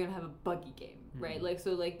or you're going to have a buggy game, right? Mm-hmm. Like,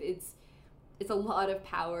 so, like, it's a lot of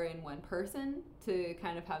power in one person to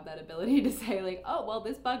kind of have that ability to say, like, oh, well,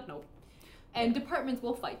 this bug, nope. And departments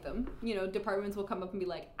will fight them. You know, departments will come up and be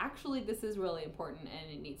like, actually, this is really important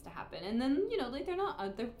and it needs to happen. And then, you know, like,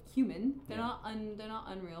 they're human. They're not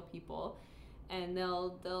unreal people. And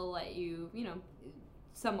they'll let you, you know,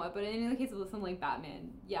 somewhat. But in the case of something like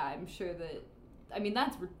Batman, yeah, I'm sure that, I mean,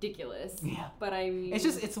 that's ridiculous. Yeah. But I mean,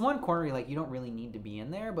 it's one corner, like, you don't really need to be in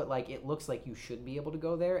there, but, like, it looks like you should be able to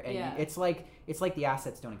go there, and it's like the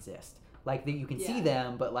assets don't exist. Like, you can see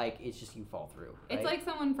them, but, like, it's just you fall through. Right? It's like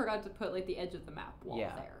someone forgot to put, like, the edge of the map wall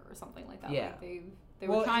there or something like that. Yeah. Like, they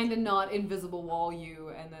were trying to not invisible wall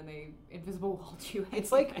you, and then they invisible walled you.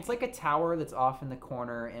 It's like a tower that's off in the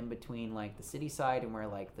corner in between, like, the city side and where,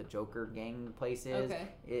 like, the Joker gang place is. Okay.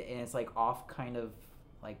 And it's, like, off kind of,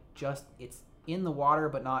 like, just, it's in the water,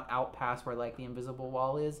 but not out past where like the invisible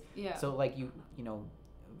wall is. Yeah. So like you know,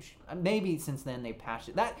 maybe since then they patched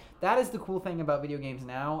it. That is the cool thing about video games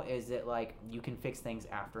now, is that like you can fix things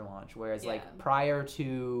after launch, whereas like prior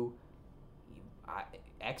to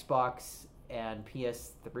Xbox and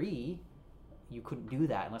PS3, you couldn't do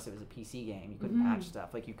that unless it was a PC game. You couldn't patch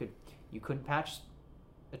stuff. Like you couldn't patch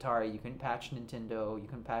Atari, you couldn't patch Nintendo, you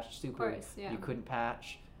couldn't patch Super, of course, yeah. You couldn't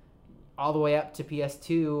patch all the way up to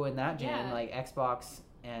PS2 and that gen, like Xbox.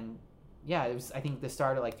 And yeah, it was, I think the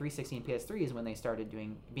start of like 360 and PS3 is when they started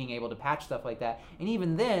being able to patch stuff like that. And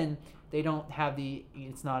even then, they don't have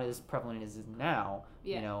it's not as prevalent as it is now,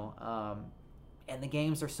 you know. And the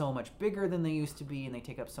games are so much bigger than they used to be, and they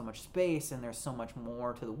take up so much space, and there's so much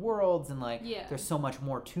more to the worlds, and like there's so much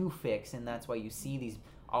more to fix, and that's why you see these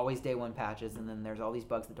always day one patches, and then there's all these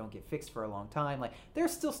bugs that don't get fixed for a long time. Like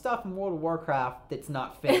there's still stuff in World of Warcraft that's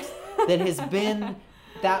not fixed that has been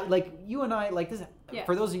that, like, you and I, like this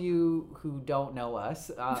for those of you who don't know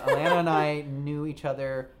us, Alanna and I knew each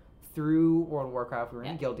other through World of Warcraft. We were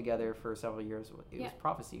in a guild together for several years. It was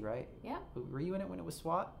Prophecy, right? Yeah. Were you in it when it was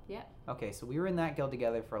SWAT? Yeah. Okay, so we were in that guild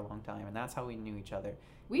together for a long time, and that's how we knew each other.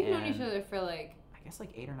 We've known each other for like, I guess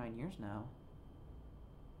like 8 or 9 years now.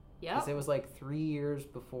 Yeah. Because it was like 3 years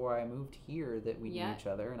before I moved here that we knew each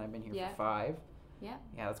other, and I've been here for 5. Yeah.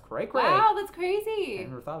 Yeah, that's great. Wow, that's crazy. I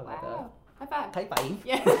never thought about that. High five. High five.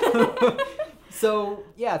 Yeah. So,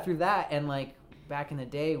 yeah, through that, and like back in the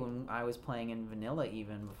day when I was playing in vanilla,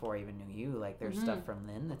 even before I even knew you, like there's stuff from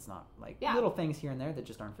then that's not like little things here and there that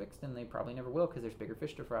just aren't fixed, and they probably never will because there's bigger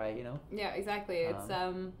fish to fry, you know? Yeah, exactly. It's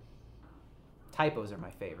typos are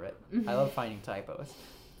my favorite. I love finding typos.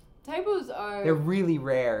 Typos are... They're really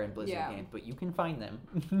rare in Blizzard games, but you can find them.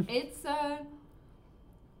 It's,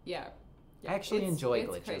 yeah. I actually enjoy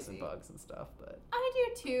glitches and bugs and stuff, but... I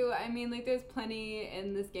do too. I mean, like, there's plenty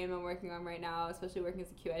in this game I'm working on right now, especially working as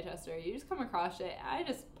a QA tester. You just come across it, I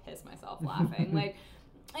just piss myself laughing. Like,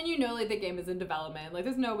 and you know, like, the game is in development. Like,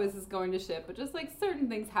 there's no way this is going to ship, but just, like, certain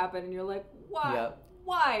things happen, and you're like, why? Yep.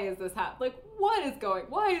 Why is this happening? Like,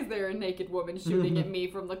 why is there a naked woman shooting at me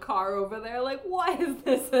from the car over there? Like, why is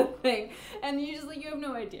this a thing? And you just, like, you have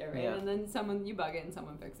no idea, right? Yeah. And then you bug it and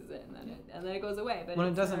someone fixes it, and then it goes away. But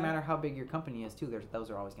it doesn't matter how big your company is, too. Those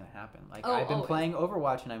are always going to happen. Like, I've been playing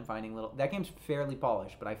Overwatch, and I'm finding that game's fairly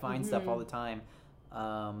polished, but I find stuff all the time.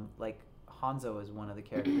 Like, Hanzo is one of the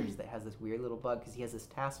characters that has this weird little bug because he has this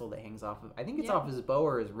tassel that hangs off of, I think it's off his bow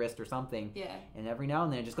or his wrist or something. Yeah. And every now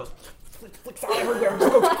and then it just goes, flicks out everywhere, it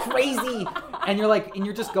just goes crazy. And you're like, and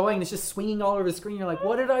you're just going, it's just swinging all over the screen. You're like,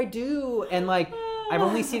 what did I do? And like, I've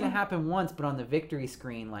only seen it happen once, but on the victory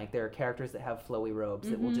screen, like there are characters that have flowy robes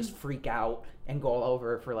that will just freak out and go all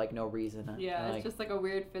over for like no reason. Yeah, it's just like a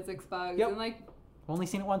weird physics bug. Yep. And like, only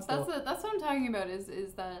seen it once though. That's what I'm talking about is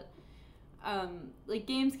that like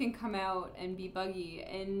games can come out and be buggy,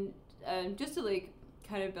 and just to like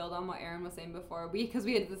kind of build on what Aaron was saying before, because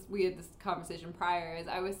we had this conversation prior, is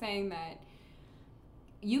I was saying that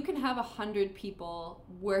you can have 100 people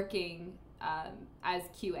working as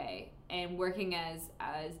QA and working as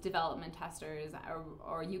development testers,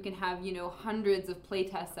 or you can have, you know, hundreds of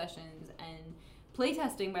playtest sessions. And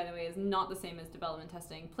playtesting, by the way, is not the same as development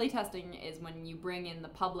testing. Playtesting is when you bring in the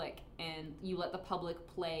public and you let the public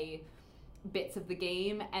play bits of the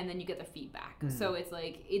game, and then you get the feedback. So it's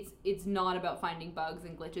like it's not about finding bugs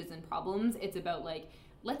and glitches and problems. It's about like,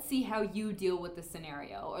 let's see how you deal with the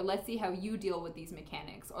scenario, or let's see how you deal with these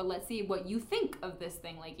mechanics, or let's see what you think of this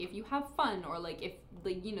thing, like if you have fun, or like if,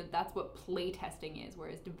 like, you know, that's what play testing is,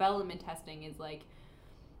 whereas development testing is like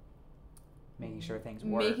making sure things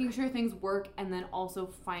work, and then also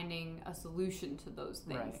finding a solution to those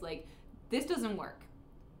things. Like, this doesn't work,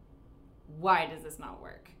 why does this not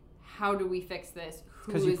work? How do we fix this?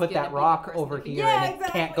 Because you put that rock over here and it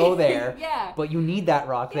can't go there. But you need that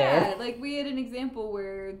rock there. Yeah, like we had an example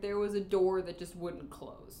where there was a door that just wouldn't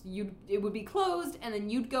close. It would be closed, and then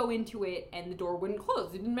you'd go into it, and the door wouldn't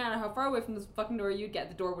close. It didn't matter how far away from this fucking door you'd get,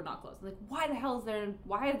 the door would not close. Like, why the hell is there?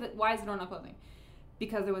 Why is the door not closing?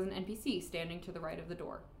 Because there was an NPC standing to the right of the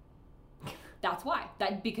door. That's why.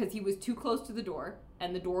 Because he was too close to the door,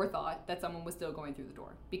 and the door thought that someone was still going through the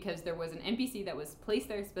door. Because there was an NPC that was placed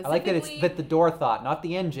there specifically. I like that the door thought, not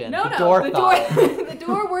the engine. The door thought. The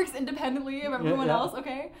door works independently of everyone else,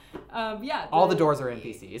 okay? All the doors are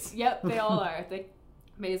NPCs. Yep, they all are. They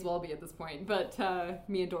may as well be at this point. But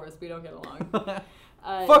me and Doris, we don't get along.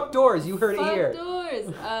 Fuck doors, you heard it here. Fuck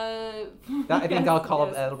doors. I think I'll call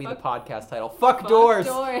it, that'll be the podcast title. Fuck doors.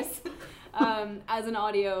 Doors. As an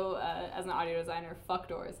audio designer, fuck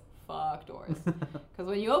doors. fuck doors. Because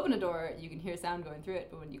when you open a door, you can hear sound going through it,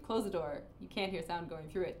 but when you close the door, you can't hear sound going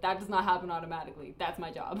through it. That does not happen automatically. That's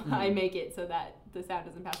my job. I make it so that the sound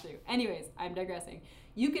doesn't pass through. Anyways, I'm digressing.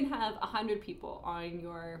 You can have 100 people on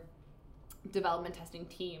your development testing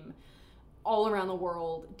team all around the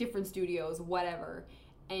world, different studios, whatever,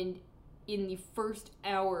 and in the first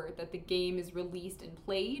hour that the game is released and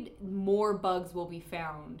played, more bugs will be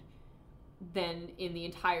found than in the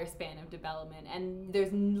entire span of development. And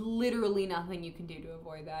there's literally nothing you can do to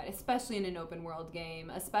avoid that, especially in an open world game,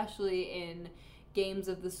 especially in games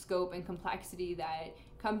of the scope and complexity that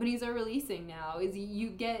companies are releasing now. Is you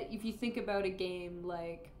get, if you think about a game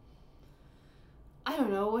like, I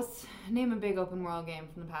don't know, name a big open world game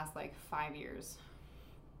from the past like 5 years.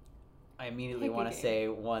 I immediately want to say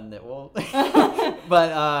one that will,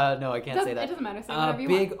 but no, I can't say that. It doesn't matter. Say whatever you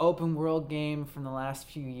want. Big want. open world game from the last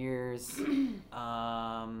few years.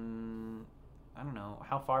 I don't know,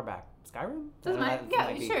 how far back? Skyrim? Doesn't matter.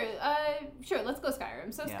 Yeah, sure. Sure. Let's go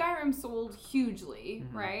Skyrim. So Skyrim sold hugely,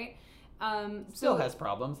 right? Still has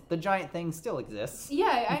problems. The giant thing still exists.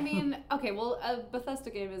 Yeah, I mean, okay, well, a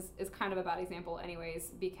Bethesda game is kind of a bad example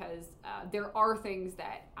anyways, because there are things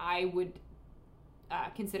that I would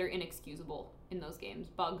consider inexcusable in those games.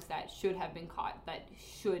 Bugs that should have been caught, that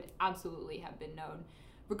should absolutely have been known.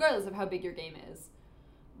 Regardless of how big your game is,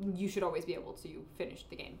 you should always be able to finish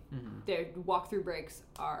the game. Their walkthrough breaks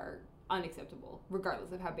are unacceptable,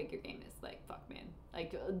 regardless of how big your game is. Like, fuck, man.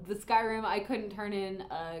 Like, the Skyrim, I couldn't turn in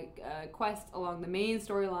a quest along the main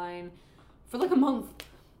storyline for like a month,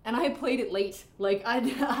 and I played it late. Like,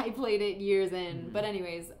 I played it years in. But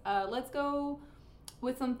anyways, let's go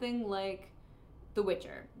with something like The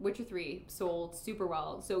Witcher. Witcher 3 sold super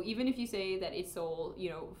well. So even if you say that it sold,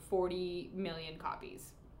 40 million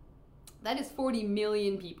copies, that is 40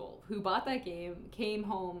 million people who bought that game, came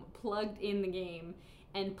home, plugged in the game,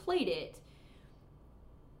 and played it.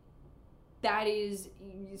 That is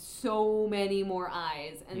so many more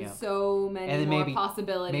eyes and so many more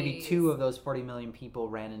possibilities. Maybe 2 of those 40 million people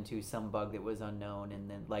ran into some bug that was unknown, and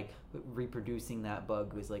then like reproducing that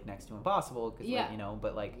bug was like next to impossible. Cause,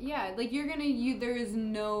 but like there is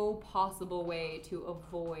no possible way to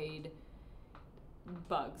avoid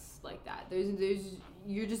bugs like that.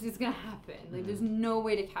 It's gonna happen. Like there's no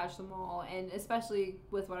way to catch them all, and especially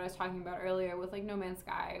with what I was talking about earlier with like No Man's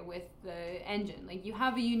Sky with the engine. Like you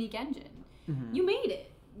have a unique engine. You made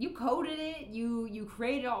it. You coded it. You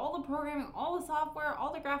created all the programming, all the software,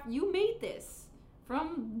 all the you made this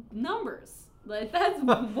from numbers. Like that's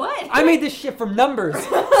what I made this shit from numbers.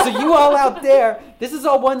 So you all out there, this is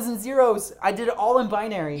all ones and zeros. I did it all in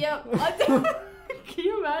binary. Yep. Can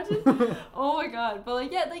you imagine? Oh my god. But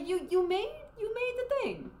like you made the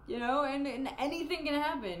thing, and anything can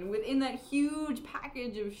happen within that huge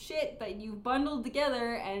package of shit that you've bundled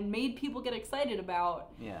together and made people get excited about.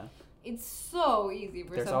 Yeah. It's so easy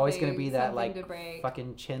for There's always going to be that like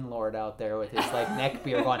fucking chin lord out there with his like neck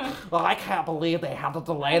beard going, well, I can't believe they had to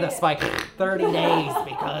delay this by 30 days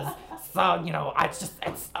because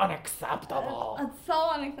it's unacceptable. It's so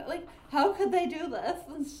unacceptable. Like, how could they do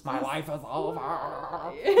this? My life is over.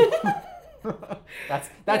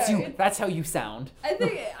 That's you. That's how you sound. I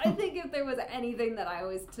think if there was anything that I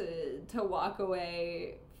was to walk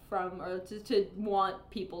away from or to want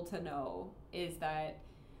people to know is that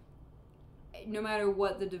no matter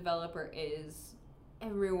what the developer is,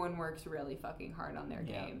 everyone works really fucking hard on their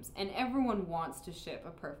games. And everyone wants to ship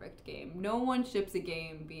a perfect game. No one ships a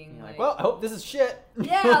game being like, well, I hope this is shit.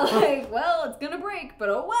 Yeah, like, well, it's gonna break, but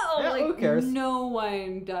oh well. Yeah, like, who cares? No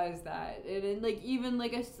one does that. And like, even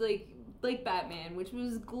like like Batman, which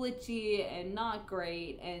was glitchy and not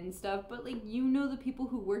great and stuff, but like, the people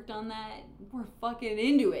who worked on that were fucking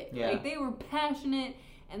into it. Yeah. Like, they were passionate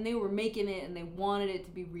and they were making it and they wanted it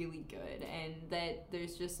to be really good. And that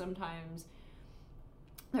there's just sometimes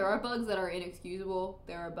there are bugs that are inexcusable,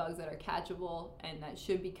 there are bugs that are catchable and that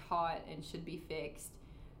should be caught and should be fixed,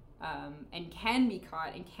 and can be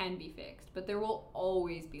caught and can be fixed. But there will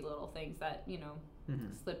always be little things that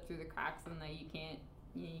slip through the cracks and that you can't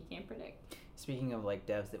predict. Speaking of like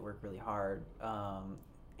devs that work really hard,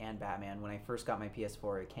 and Batman, when I first got my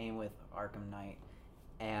PS4, it came with Arkham Knight,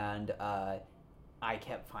 and I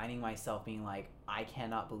kept finding myself being like, I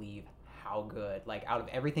cannot believe how good, like out of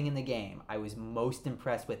everything in the game, I was most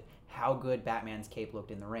impressed with how good Batman's cape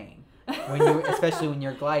looked in the rain. Especially when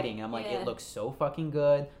you're gliding. I'm like, it looks so fucking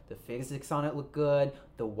good. The physics on it look good.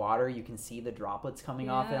 The water, you can see the droplets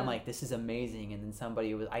coming off it. I'm like, this is amazing. And then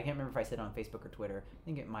somebody I can't remember if I said it on Facebook or Twitter. I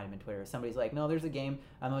think it might have been Twitter. Somebody's like, no, there's a game.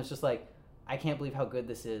 And I was just like, I can't believe how good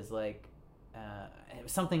this is. Like, it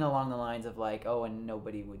was something along the lines of like, oh, and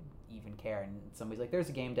nobody would even care, and somebody's like, there's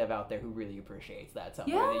a game dev out there who really appreciates that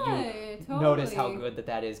somewhere, Yeah, that you totally. notice how good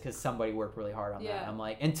that is because somebody worked really hard on that. Yeah. And I'm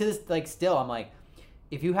like, and to this, like, still I'm like,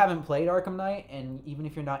 if you haven't played Arkham Knight, and even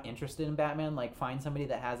if you're not interested in Batman, like, find somebody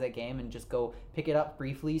that has that game and just go pick it up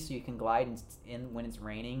briefly so you can glide in when it's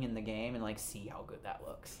raining in the game and, like, see how good that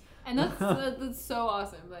looks. And that's so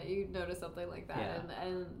awesome that you notice something like that. Yeah.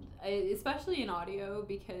 And especially in audio,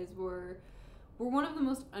 because we're one of the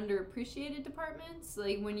most underappreciated departments.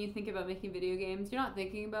 Like, when you think about making video games, you're not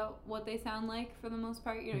thinking about what they sound like for the most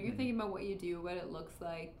part. You know, you're thinking about what you do, what it looks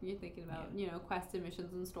like. You're thinking about, you know, quests and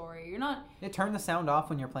missions and story. You're not... Turn the sound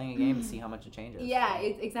off when you're playing a game and see how much it changes. Yeah,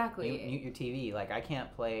 exactly. Mute your TV. Like, I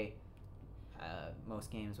can't play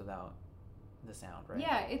most games without the sound, right?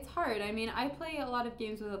 Yeah, it's hard. I mean, I play a lot of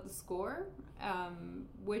games without the score,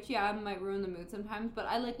 which, yeah, might ruin the mood sometimes, but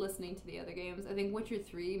I like listening to the other games. I think Witcher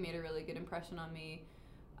 3 made a really good impression on me.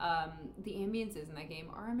 The ambiences in that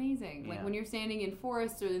game are amazing. Like, when you're standing in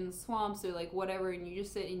forests or in the swamps or, like, whatever, and you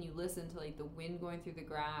just sit and you listen to, like, the wind going through the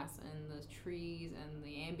grass and the trees and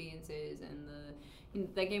the ambiences and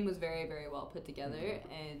that game was very, very well put together,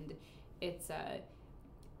 and it's,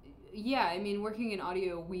 yeah, I mean, working in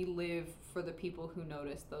audio, we live for the people who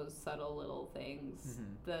notice those subtle little things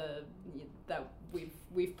that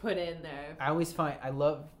we've put in there. I always find I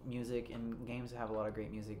love music, and games have a lot of great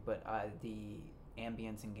music, but the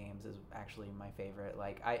ambience in games is actually my favorite.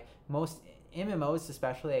 Like, most MMOs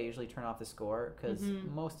especially, I usually turn off the score because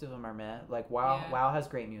most of them are meh. Like, WoW has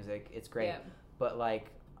great music, it's great, but like.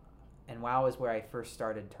 And WoW is where I first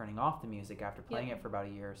started turning off the music after playing it for about a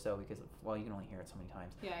year or so because, you can only hear it so many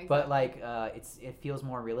times. Yeah, exactly. But, like, it feels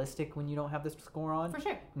more realistic when you don't have the score on. For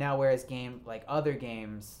sure. Now, whereas other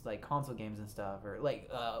games, like console games and stuff, or,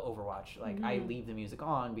 like, Overwatch, like, I leave the music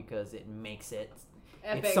on because it makes it...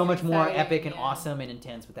 Epic, it's so much more epic and yeah. awesome and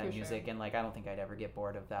intense with that For music. sure. And, like, I don't think I'd ever get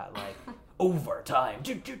bored of that, like, overtime.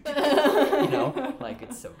 You know? Like,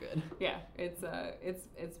 it's so good. Yeah, it's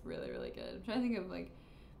really, really good. I'm trying to think of, like...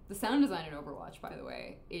 The sound design in Overwatch, by the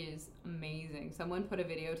way, is amazing. Someone put a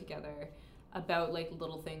video together about, like,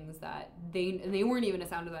 little things that they weren't even a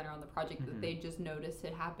sound designer on the project, that they just noticed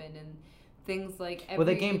had happened, and things like Well,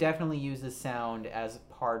 the game definitely uses sound as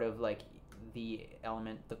part of, like, the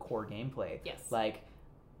core gameplay. Yes. Like,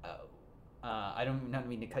 I don't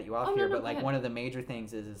mean to cut you off here, but, like, one of the major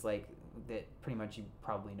things is, like, that pretty much you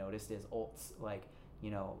probably noticed is ults. Like,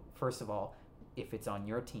 you know, first of all, if it's on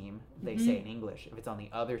your team, they say in English. If it's on the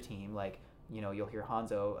other team, like, you know, you'll hear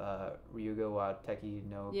Hanzo, Ryuga wa Teki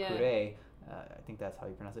no Kure. I think that's how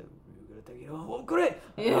you pronounce it. Ryuga wa Teki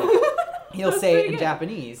no Kure. He'll say it in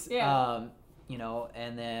Japanese. Yeah. You know,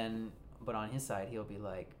 and then, but on his side, he'll be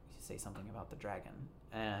like, say something about the dragon.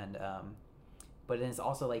 And, but then it's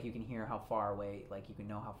also like you can hear how far away, like you can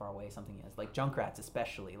know how far away something is. Like Junkrats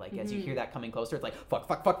especially, like as you hear that coming closer, it's like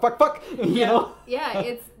fuck, you know? Yeah,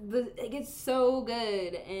 it's so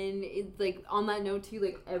good, and it's like on that note too,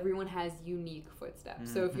 like everyone has unique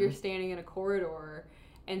footsteps. So if you're standing in a corridor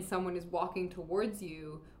and someone is walking towards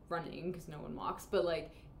you, running because no one walks, but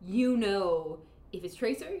like you know. If it's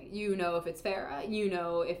Tracer, you know if it's Farah, you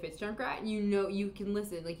know if it's Junkrat, you know you can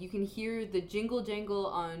listen. Like, you can hear the jingle jangle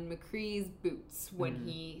on McCree's boots when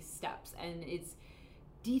he steps. And it's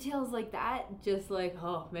details like that, just like,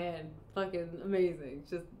 oh man, fucking amazing.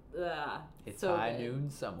 Just, it's so high good. noon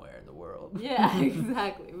somewhere in the world. Yeah,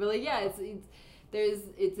 exactly. But like, yeah, it's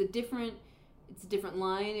a different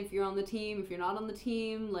line if you're on the team, if you're not on the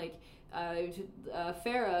team, like,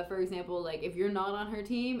 Farah, for example, like if you're not on her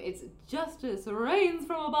team, it's justice rains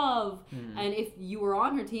from above, and if you were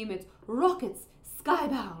on her team, it's rockets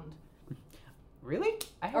skybound. Really?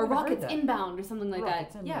 Or rockets inbound or something like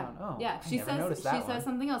rockets that. Inbound. Yeah, Oh, yeah. She says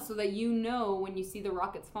something else so that you know when you see the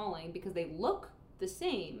rockets falling because they look the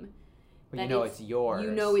same. But you know it's yours.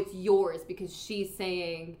 You know it's yours because she's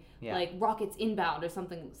saying like rockets inbound or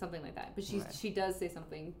something like that. But she does say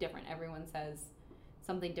something different. Everyone says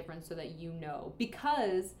something different so that you know.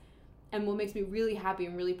 Because, and what makes me really happy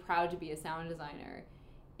and really proud to be a sound designer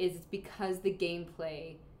is it's because the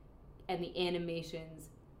gameplay and the animations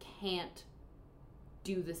can't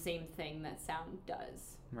do the same thing that sound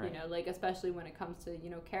does. Right. You know, like especially when it comes to, you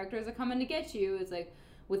know, characters are coming to get you, it's like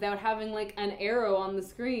without having like an arrow on the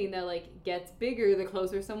screen that like gets bigger the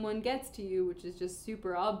closer someone gets to you, which is just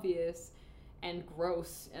super obvious and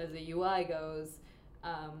gross as the UI goes.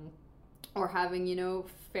 Or having, you know,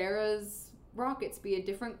 Farah's rockets be a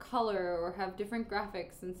different color or have different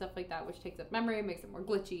graphics and stuff like that, which takes up memory, makes it more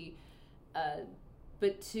glitchy.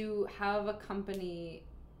 But to have a company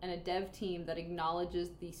and a dev team that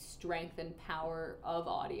acknowledges the strength and power of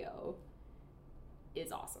audio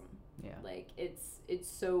is awesome. Yeah. Like it's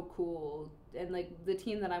so cool. And like the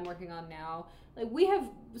team that I'm working on now, like we have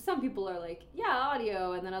some people are like, yeah,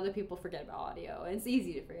 audio, and then other people forget about audio. And it's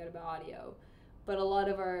easy to forget about audio. But a lot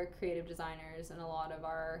of our creative designers and a lot of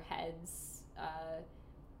our heads,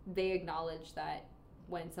 they acknowledge that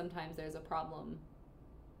when sometimes there's a problem,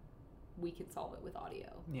 we can solve it with audio.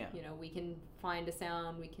 Yeah. You know, we can find a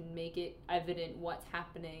sound, we can make it evident what's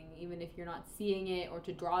happening, even if you're not seeing it, or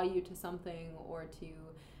to draw you to something, or to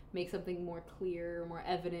make something more clear, more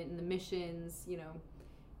evident in the missions. You know,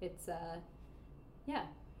 it's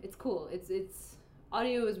it's cool. It's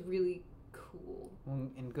audio is really cool.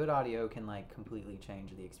 And good audio can like completely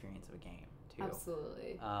change the experience of a game too.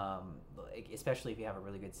 Absolutely. Like, especially if you have a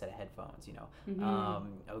really good set of headphones, you know. Mm-hmm.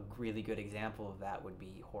 A really good example of that would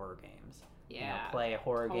be horror games. Yeah. You know, play a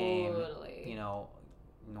horror game, Totally. you know,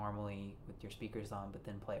 normally with your speakers on, but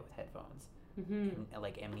then play it with headphones. Mm-hmm.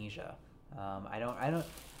 Like Amnesia.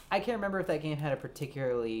 I can't remember if that game had a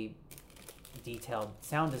particularly detailed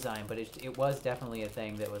sound design, but it was definitely a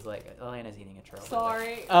thing that was like, Alanna's eating a trail.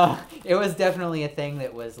 Sorry. It was definitely a thing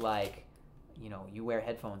that was like, you know, you wear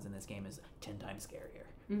headphones and this game is 10 times scarier.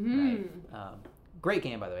 Mm-hmm. Right? Great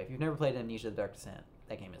game, by the way. If you've never played Amnesia: The Dark Descent,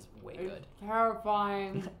 that game is way good.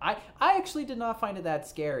 Terrifying. I actually did not find it that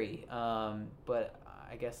scary, but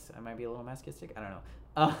I guess I might be a little masochistic. I don't know.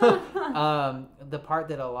 The part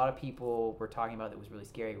that a lot of people were talking about that was really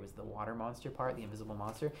scary was the water monster part, the invisible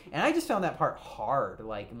monster, and I just found that part hard,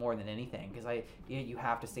 like more than anything, because you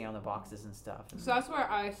have to stay on the boxes and stuff. And, So that's where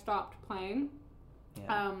I stopped playing.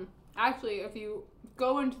 yeah. Actually, if you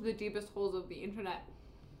go into the deepest holes of the internet,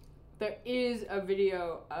 there is a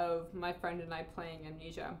video of my friend and I playing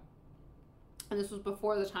Amnesia. And this was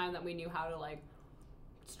before the time that we knew how to like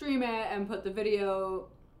stream it and put the video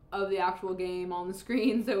of the actual game on the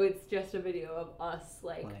screen, so it's just a video of us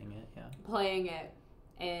like playing it.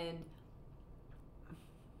 And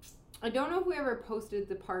I don't know if we ever posted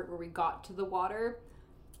the part where we got to the water,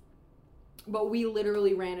 but we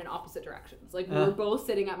literally ran in opposite directions. Like we were both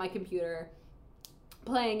sitting at my computer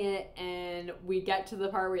playing it, and we get to the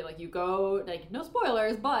part where like you go, like no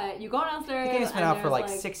spoilers, but you go downstairs. The game's been out for like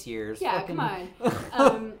like 6 years. Yeah, fucking... come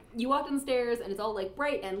on. You walk downstairs and it's all like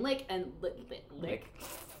bright and lick.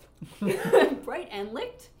 Bright and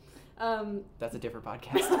licked. That's a different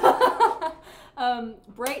podcast.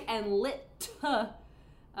 Bright and lit,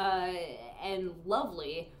 and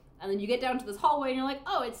lovely. And then you get down to this hallway and you're like,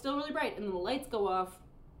 oh, it's still really bright. And then the lights go off,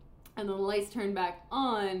 and then the lights turn back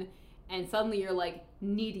on, and suddenly you're like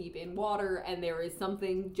knee deep in water, and there is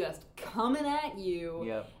something just coming at you.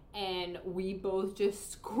 Yep. And we both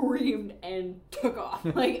just screamed and took off.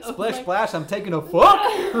 Like Splish splash! I'm taking a fuck.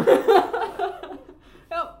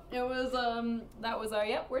 Yep, it was that was our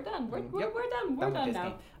we're done. We're done. We're done now.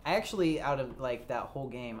 Game. I actually, out of like that whole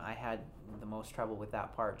game, I had the most trouble with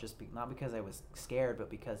that part, not because I was scared, but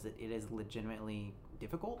because it is legitimately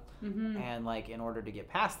difficult. Mm-hmm. And like in order to get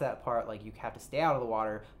past that part, like you have to stay out of the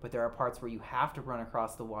water, but there are parts where you have to run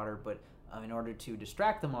across the water, but in order to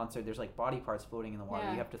distract the monster, there's like body parts floating in the water.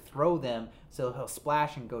 Yeah. You have to throw them so he'll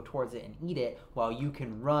splash and go towards it and eat it, while you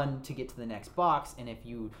can run to get to the next box. And if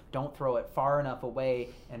you don't throw it far enough away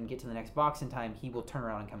and get to the next box in time, he will turn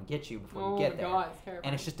around and come get you before you get there. God, it's terrifying.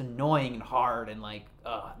 And it's just annoying and hard, and like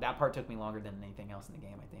that part took me longer than anything else in the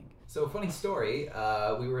game, I think. So, funny story,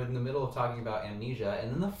 we were in the middle of talking about Amnesia, and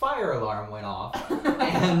then the fire alarm went off.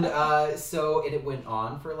 And so it went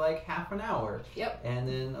on for like half an hour. Yep. And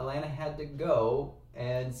then Alanna had to go,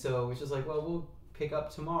 and so it was just like, well, we'll pick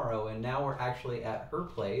up tomorrow. And now we're actually at her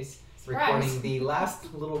place, recording the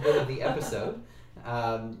last little bit of the episode.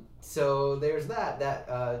 So there's that.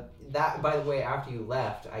 That, by the way, after you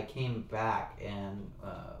left, I came back and,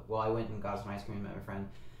 I went and got some ice cream, met my friend,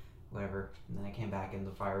 whatever, and then I came back and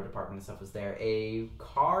the fire department and stuff was there. A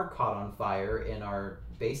car caught on fire in our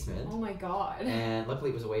basement. Oh my God. And luckily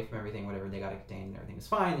it was away from everything, whatever, they got it contained and everything was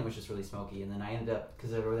fine. It was just really smoky, and then I ended up,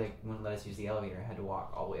 because they wouldn't let us use the elevator, I had to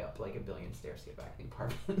walk all the way up like a billion stairs to get back to the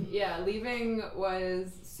apartment. Yeah, leaving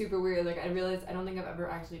was super weird. Like I realized I don't think I've ever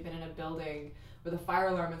actually been in a building where the fire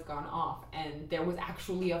alarm has gone off and there was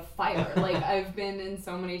actually a fire. Like I've been in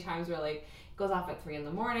so many times where like it goes off at 3 a.m,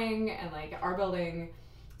 and like our building,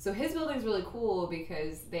 so his building's really cool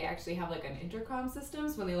because they actually have like an intercom system,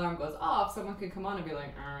 so when the alarm goes off, someone can come on and be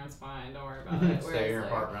like, it's fine, don't worry about it. Stay in your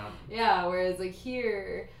apartment. Yeah, whereas like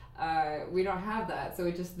here, we don't have that, so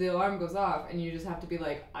the alarm goes off and you just have to be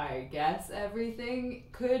like, I guess everything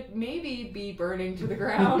could maybe be burning to the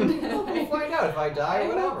ground. Well, we'll find out if I die,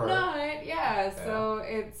 whatever. Not, yeah. So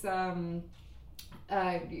it's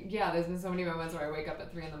there's been so many moments where I wake up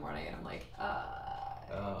at 3 a.m. and I'm like, I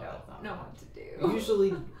don't know what to do.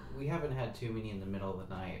 Usually we haven't had too many in the middle of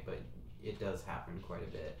the night, but it does happen quite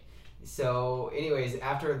a bit. So, anyways,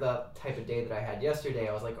 after the type of day that I had yesterday,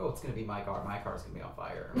 I was like, oh, it's going to be my car. My car's going to be on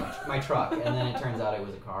fire. My truck. And then it turns out it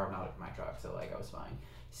was a car, not my truck. So, like, I was fine.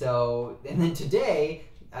 So, and then today,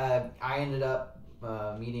 I ended up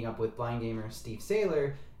meeting up with blind gamer Steve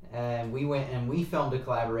Saylor. And we went and we filmed a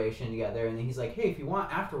collaboration together. And then he's like, hey, if you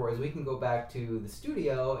want afterwards, we can go back to the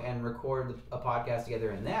studio and record a podcast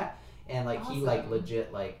together in that. And like awesome. he like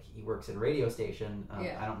legit like he works at a radio station.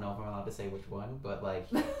 I don't know if I'm allowed to say which one, but like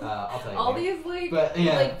I'll tell you. All later. these like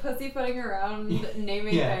like pussyfooting around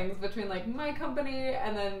naming things between like my company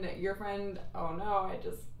and then your friend. Oh no, I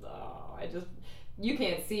just you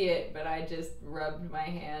can't see it, but I just rubbed my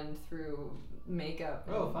hand through makeup.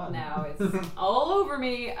 Oh, fun! Now it's all over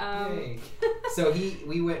me. So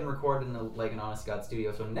we went and recorded in an honest God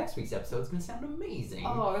studio. So next week's episode is gonna sound amazing.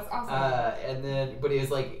 Oh, that's awesome. And then, but it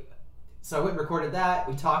was like. So I went and recorded that.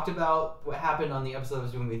 We talked about what happened on the episode I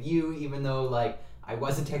was doing with you, even though like I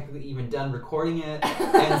wasn't technically even done recording it.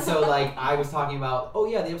 And so like I was talking about, oh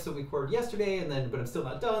yeah, the episode we recorded yesterday, and then but I'm still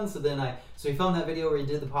not done. So we filmed that video where we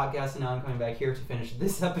did the podcast, and now I'm coming back here to finish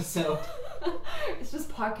this episode. It's just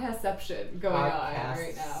podcastception going on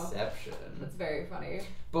right now. Podcastception. That's very funny.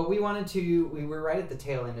 But we were right at the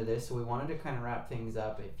tail end of this, so we wanted to kind of wrap things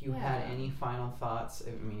up. If you had any final thoughts,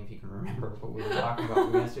 I mean, if you can remember what we were talking about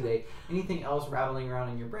from yesterday, anything else rattling around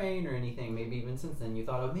in your brain or anything, maybe even since then you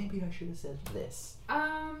thought, oh, maybe I should have said this.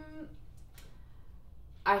 I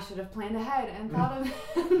should have planned ahead and thought of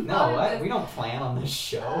we don't plan on this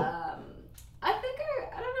show.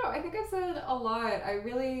 I think I've said a lot. I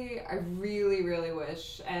really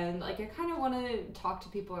wish, and like I kind of want to talk to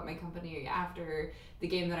people at my company after the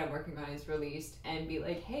game that I'm working on is released and be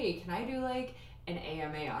like, hey, can I do like an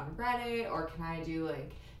AMA on Reddit, or can I do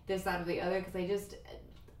like this, that, or the other? Because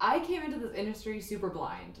I came into this industry super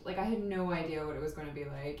blind. Like I had no idea what it was going to be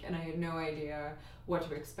like, and I had no idea what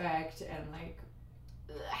to expect, and like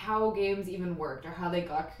how games even worked or how they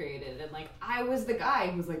got created, and like I was the guy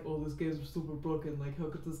who was like, oh, this game's super broken, like how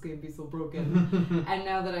could this game be so broken? And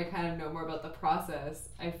now that I kind of know more about the process,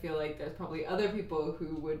 I feel like there's probably other people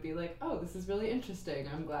who would be like, oh, this is really interesting,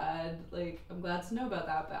 I'm glad to know about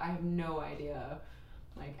that, but I have no idea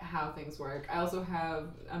like how things work. I also have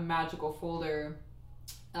a magical folder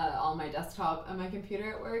on my desktop on my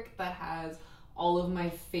computer at work that has all of my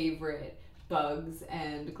favorite bugs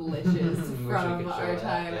and glitches from our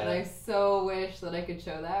time, and I so wish that I could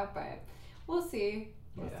show that, but we'll see.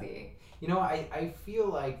 We'll see. You know, I feel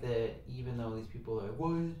like that even though these people are like,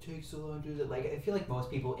 why does it take so long to do that? Like, I feel like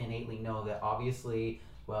most people innately know that obviously,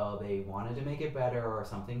 well, they wanted to make it better or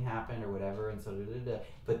something happened or whatever, and so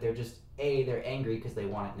but they're just, A, they're angry because they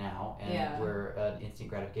want it now, and we're an instant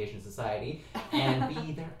gratification society, and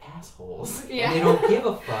B, they're assholes, and they don't give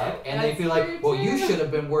a fuck, and they feel like, well, you should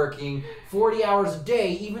have been working 40 hours a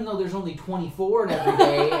day, even though there's only 24 in every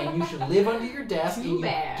day, and you should live under your desk, and you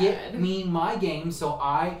get me my game,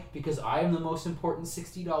 because I am the most important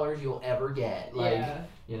 $60 you'll ever get. Like,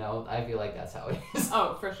 you know, I feel like that's how it is.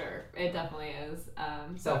 Oh, for sure. It definitely is.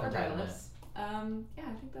 Self-entitlement.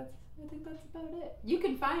 I think that's about it. You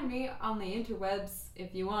can find me on the interwebs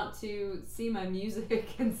if you want to see my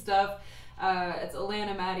music and stuff. It's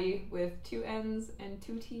Alanna Matty with 2 N's and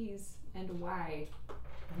 2 T's and a Y.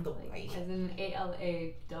 As in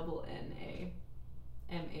ALANNA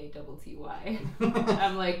MATTY.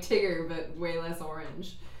 I'm like Tigger, but way less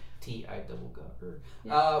orange. TI-double-gutter.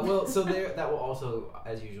 Well, so that will also,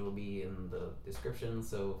 as usual, be in the description.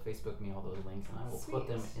 So Facebook me all those links, and I will put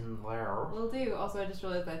them in there. Will do. Also, I just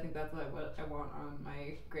realized I think that's like what I want on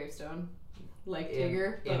my gravestone. Like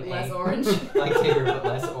Tigger, but less orange. Like Tigger, but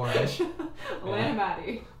less orange. Alanna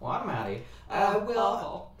Matty. Alanna Matty.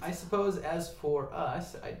 Awful. I suppose as for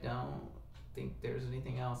us, I don't think there's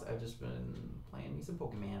anything else. I've just been playing me some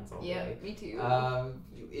Pokemans all day. Yeah, me too.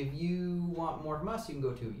 If you want more from us, you can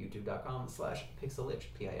go to youtube.com/pixelitch,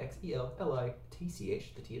 PIXELLITCH.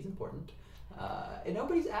 The T is important. And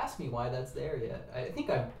nobody's asked me why that's there yet. I think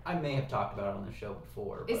I may have talked about it on the show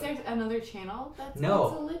before. Is there another channel that's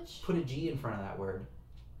Pixelitch? Put a G in front of that word.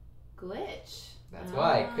 Glitch. That's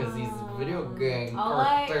why, because he's a video game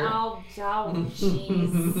character. Oh,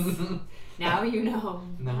 jeez. Now you know.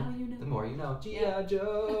 Now you know. The more you know. G.I.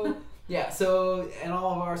 Joe. Yeah, so, and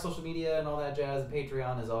all of our social media and all that jazz,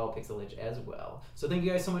 Patreon is all Pixelitch as well. So thank you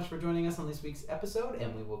guys so much for joining us on this week's episode,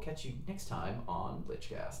 and we will catch you next time on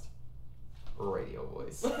Litchcast. Radio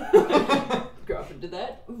voice. Drop into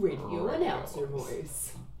that radio announcer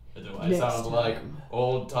voice. Do I sound like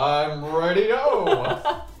old time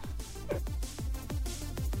radio?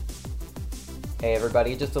 Hey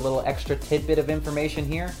everybody, just a little extra tidbit of information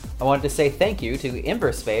here. I wanted to say thank you to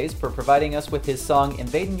Inverspace for providing us with his song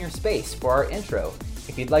Invading Your Space for our intro.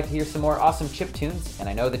 If you'd like to hear some more awesome chiptunes, and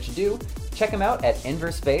I know that you do, check him out at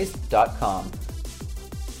inverspace.com.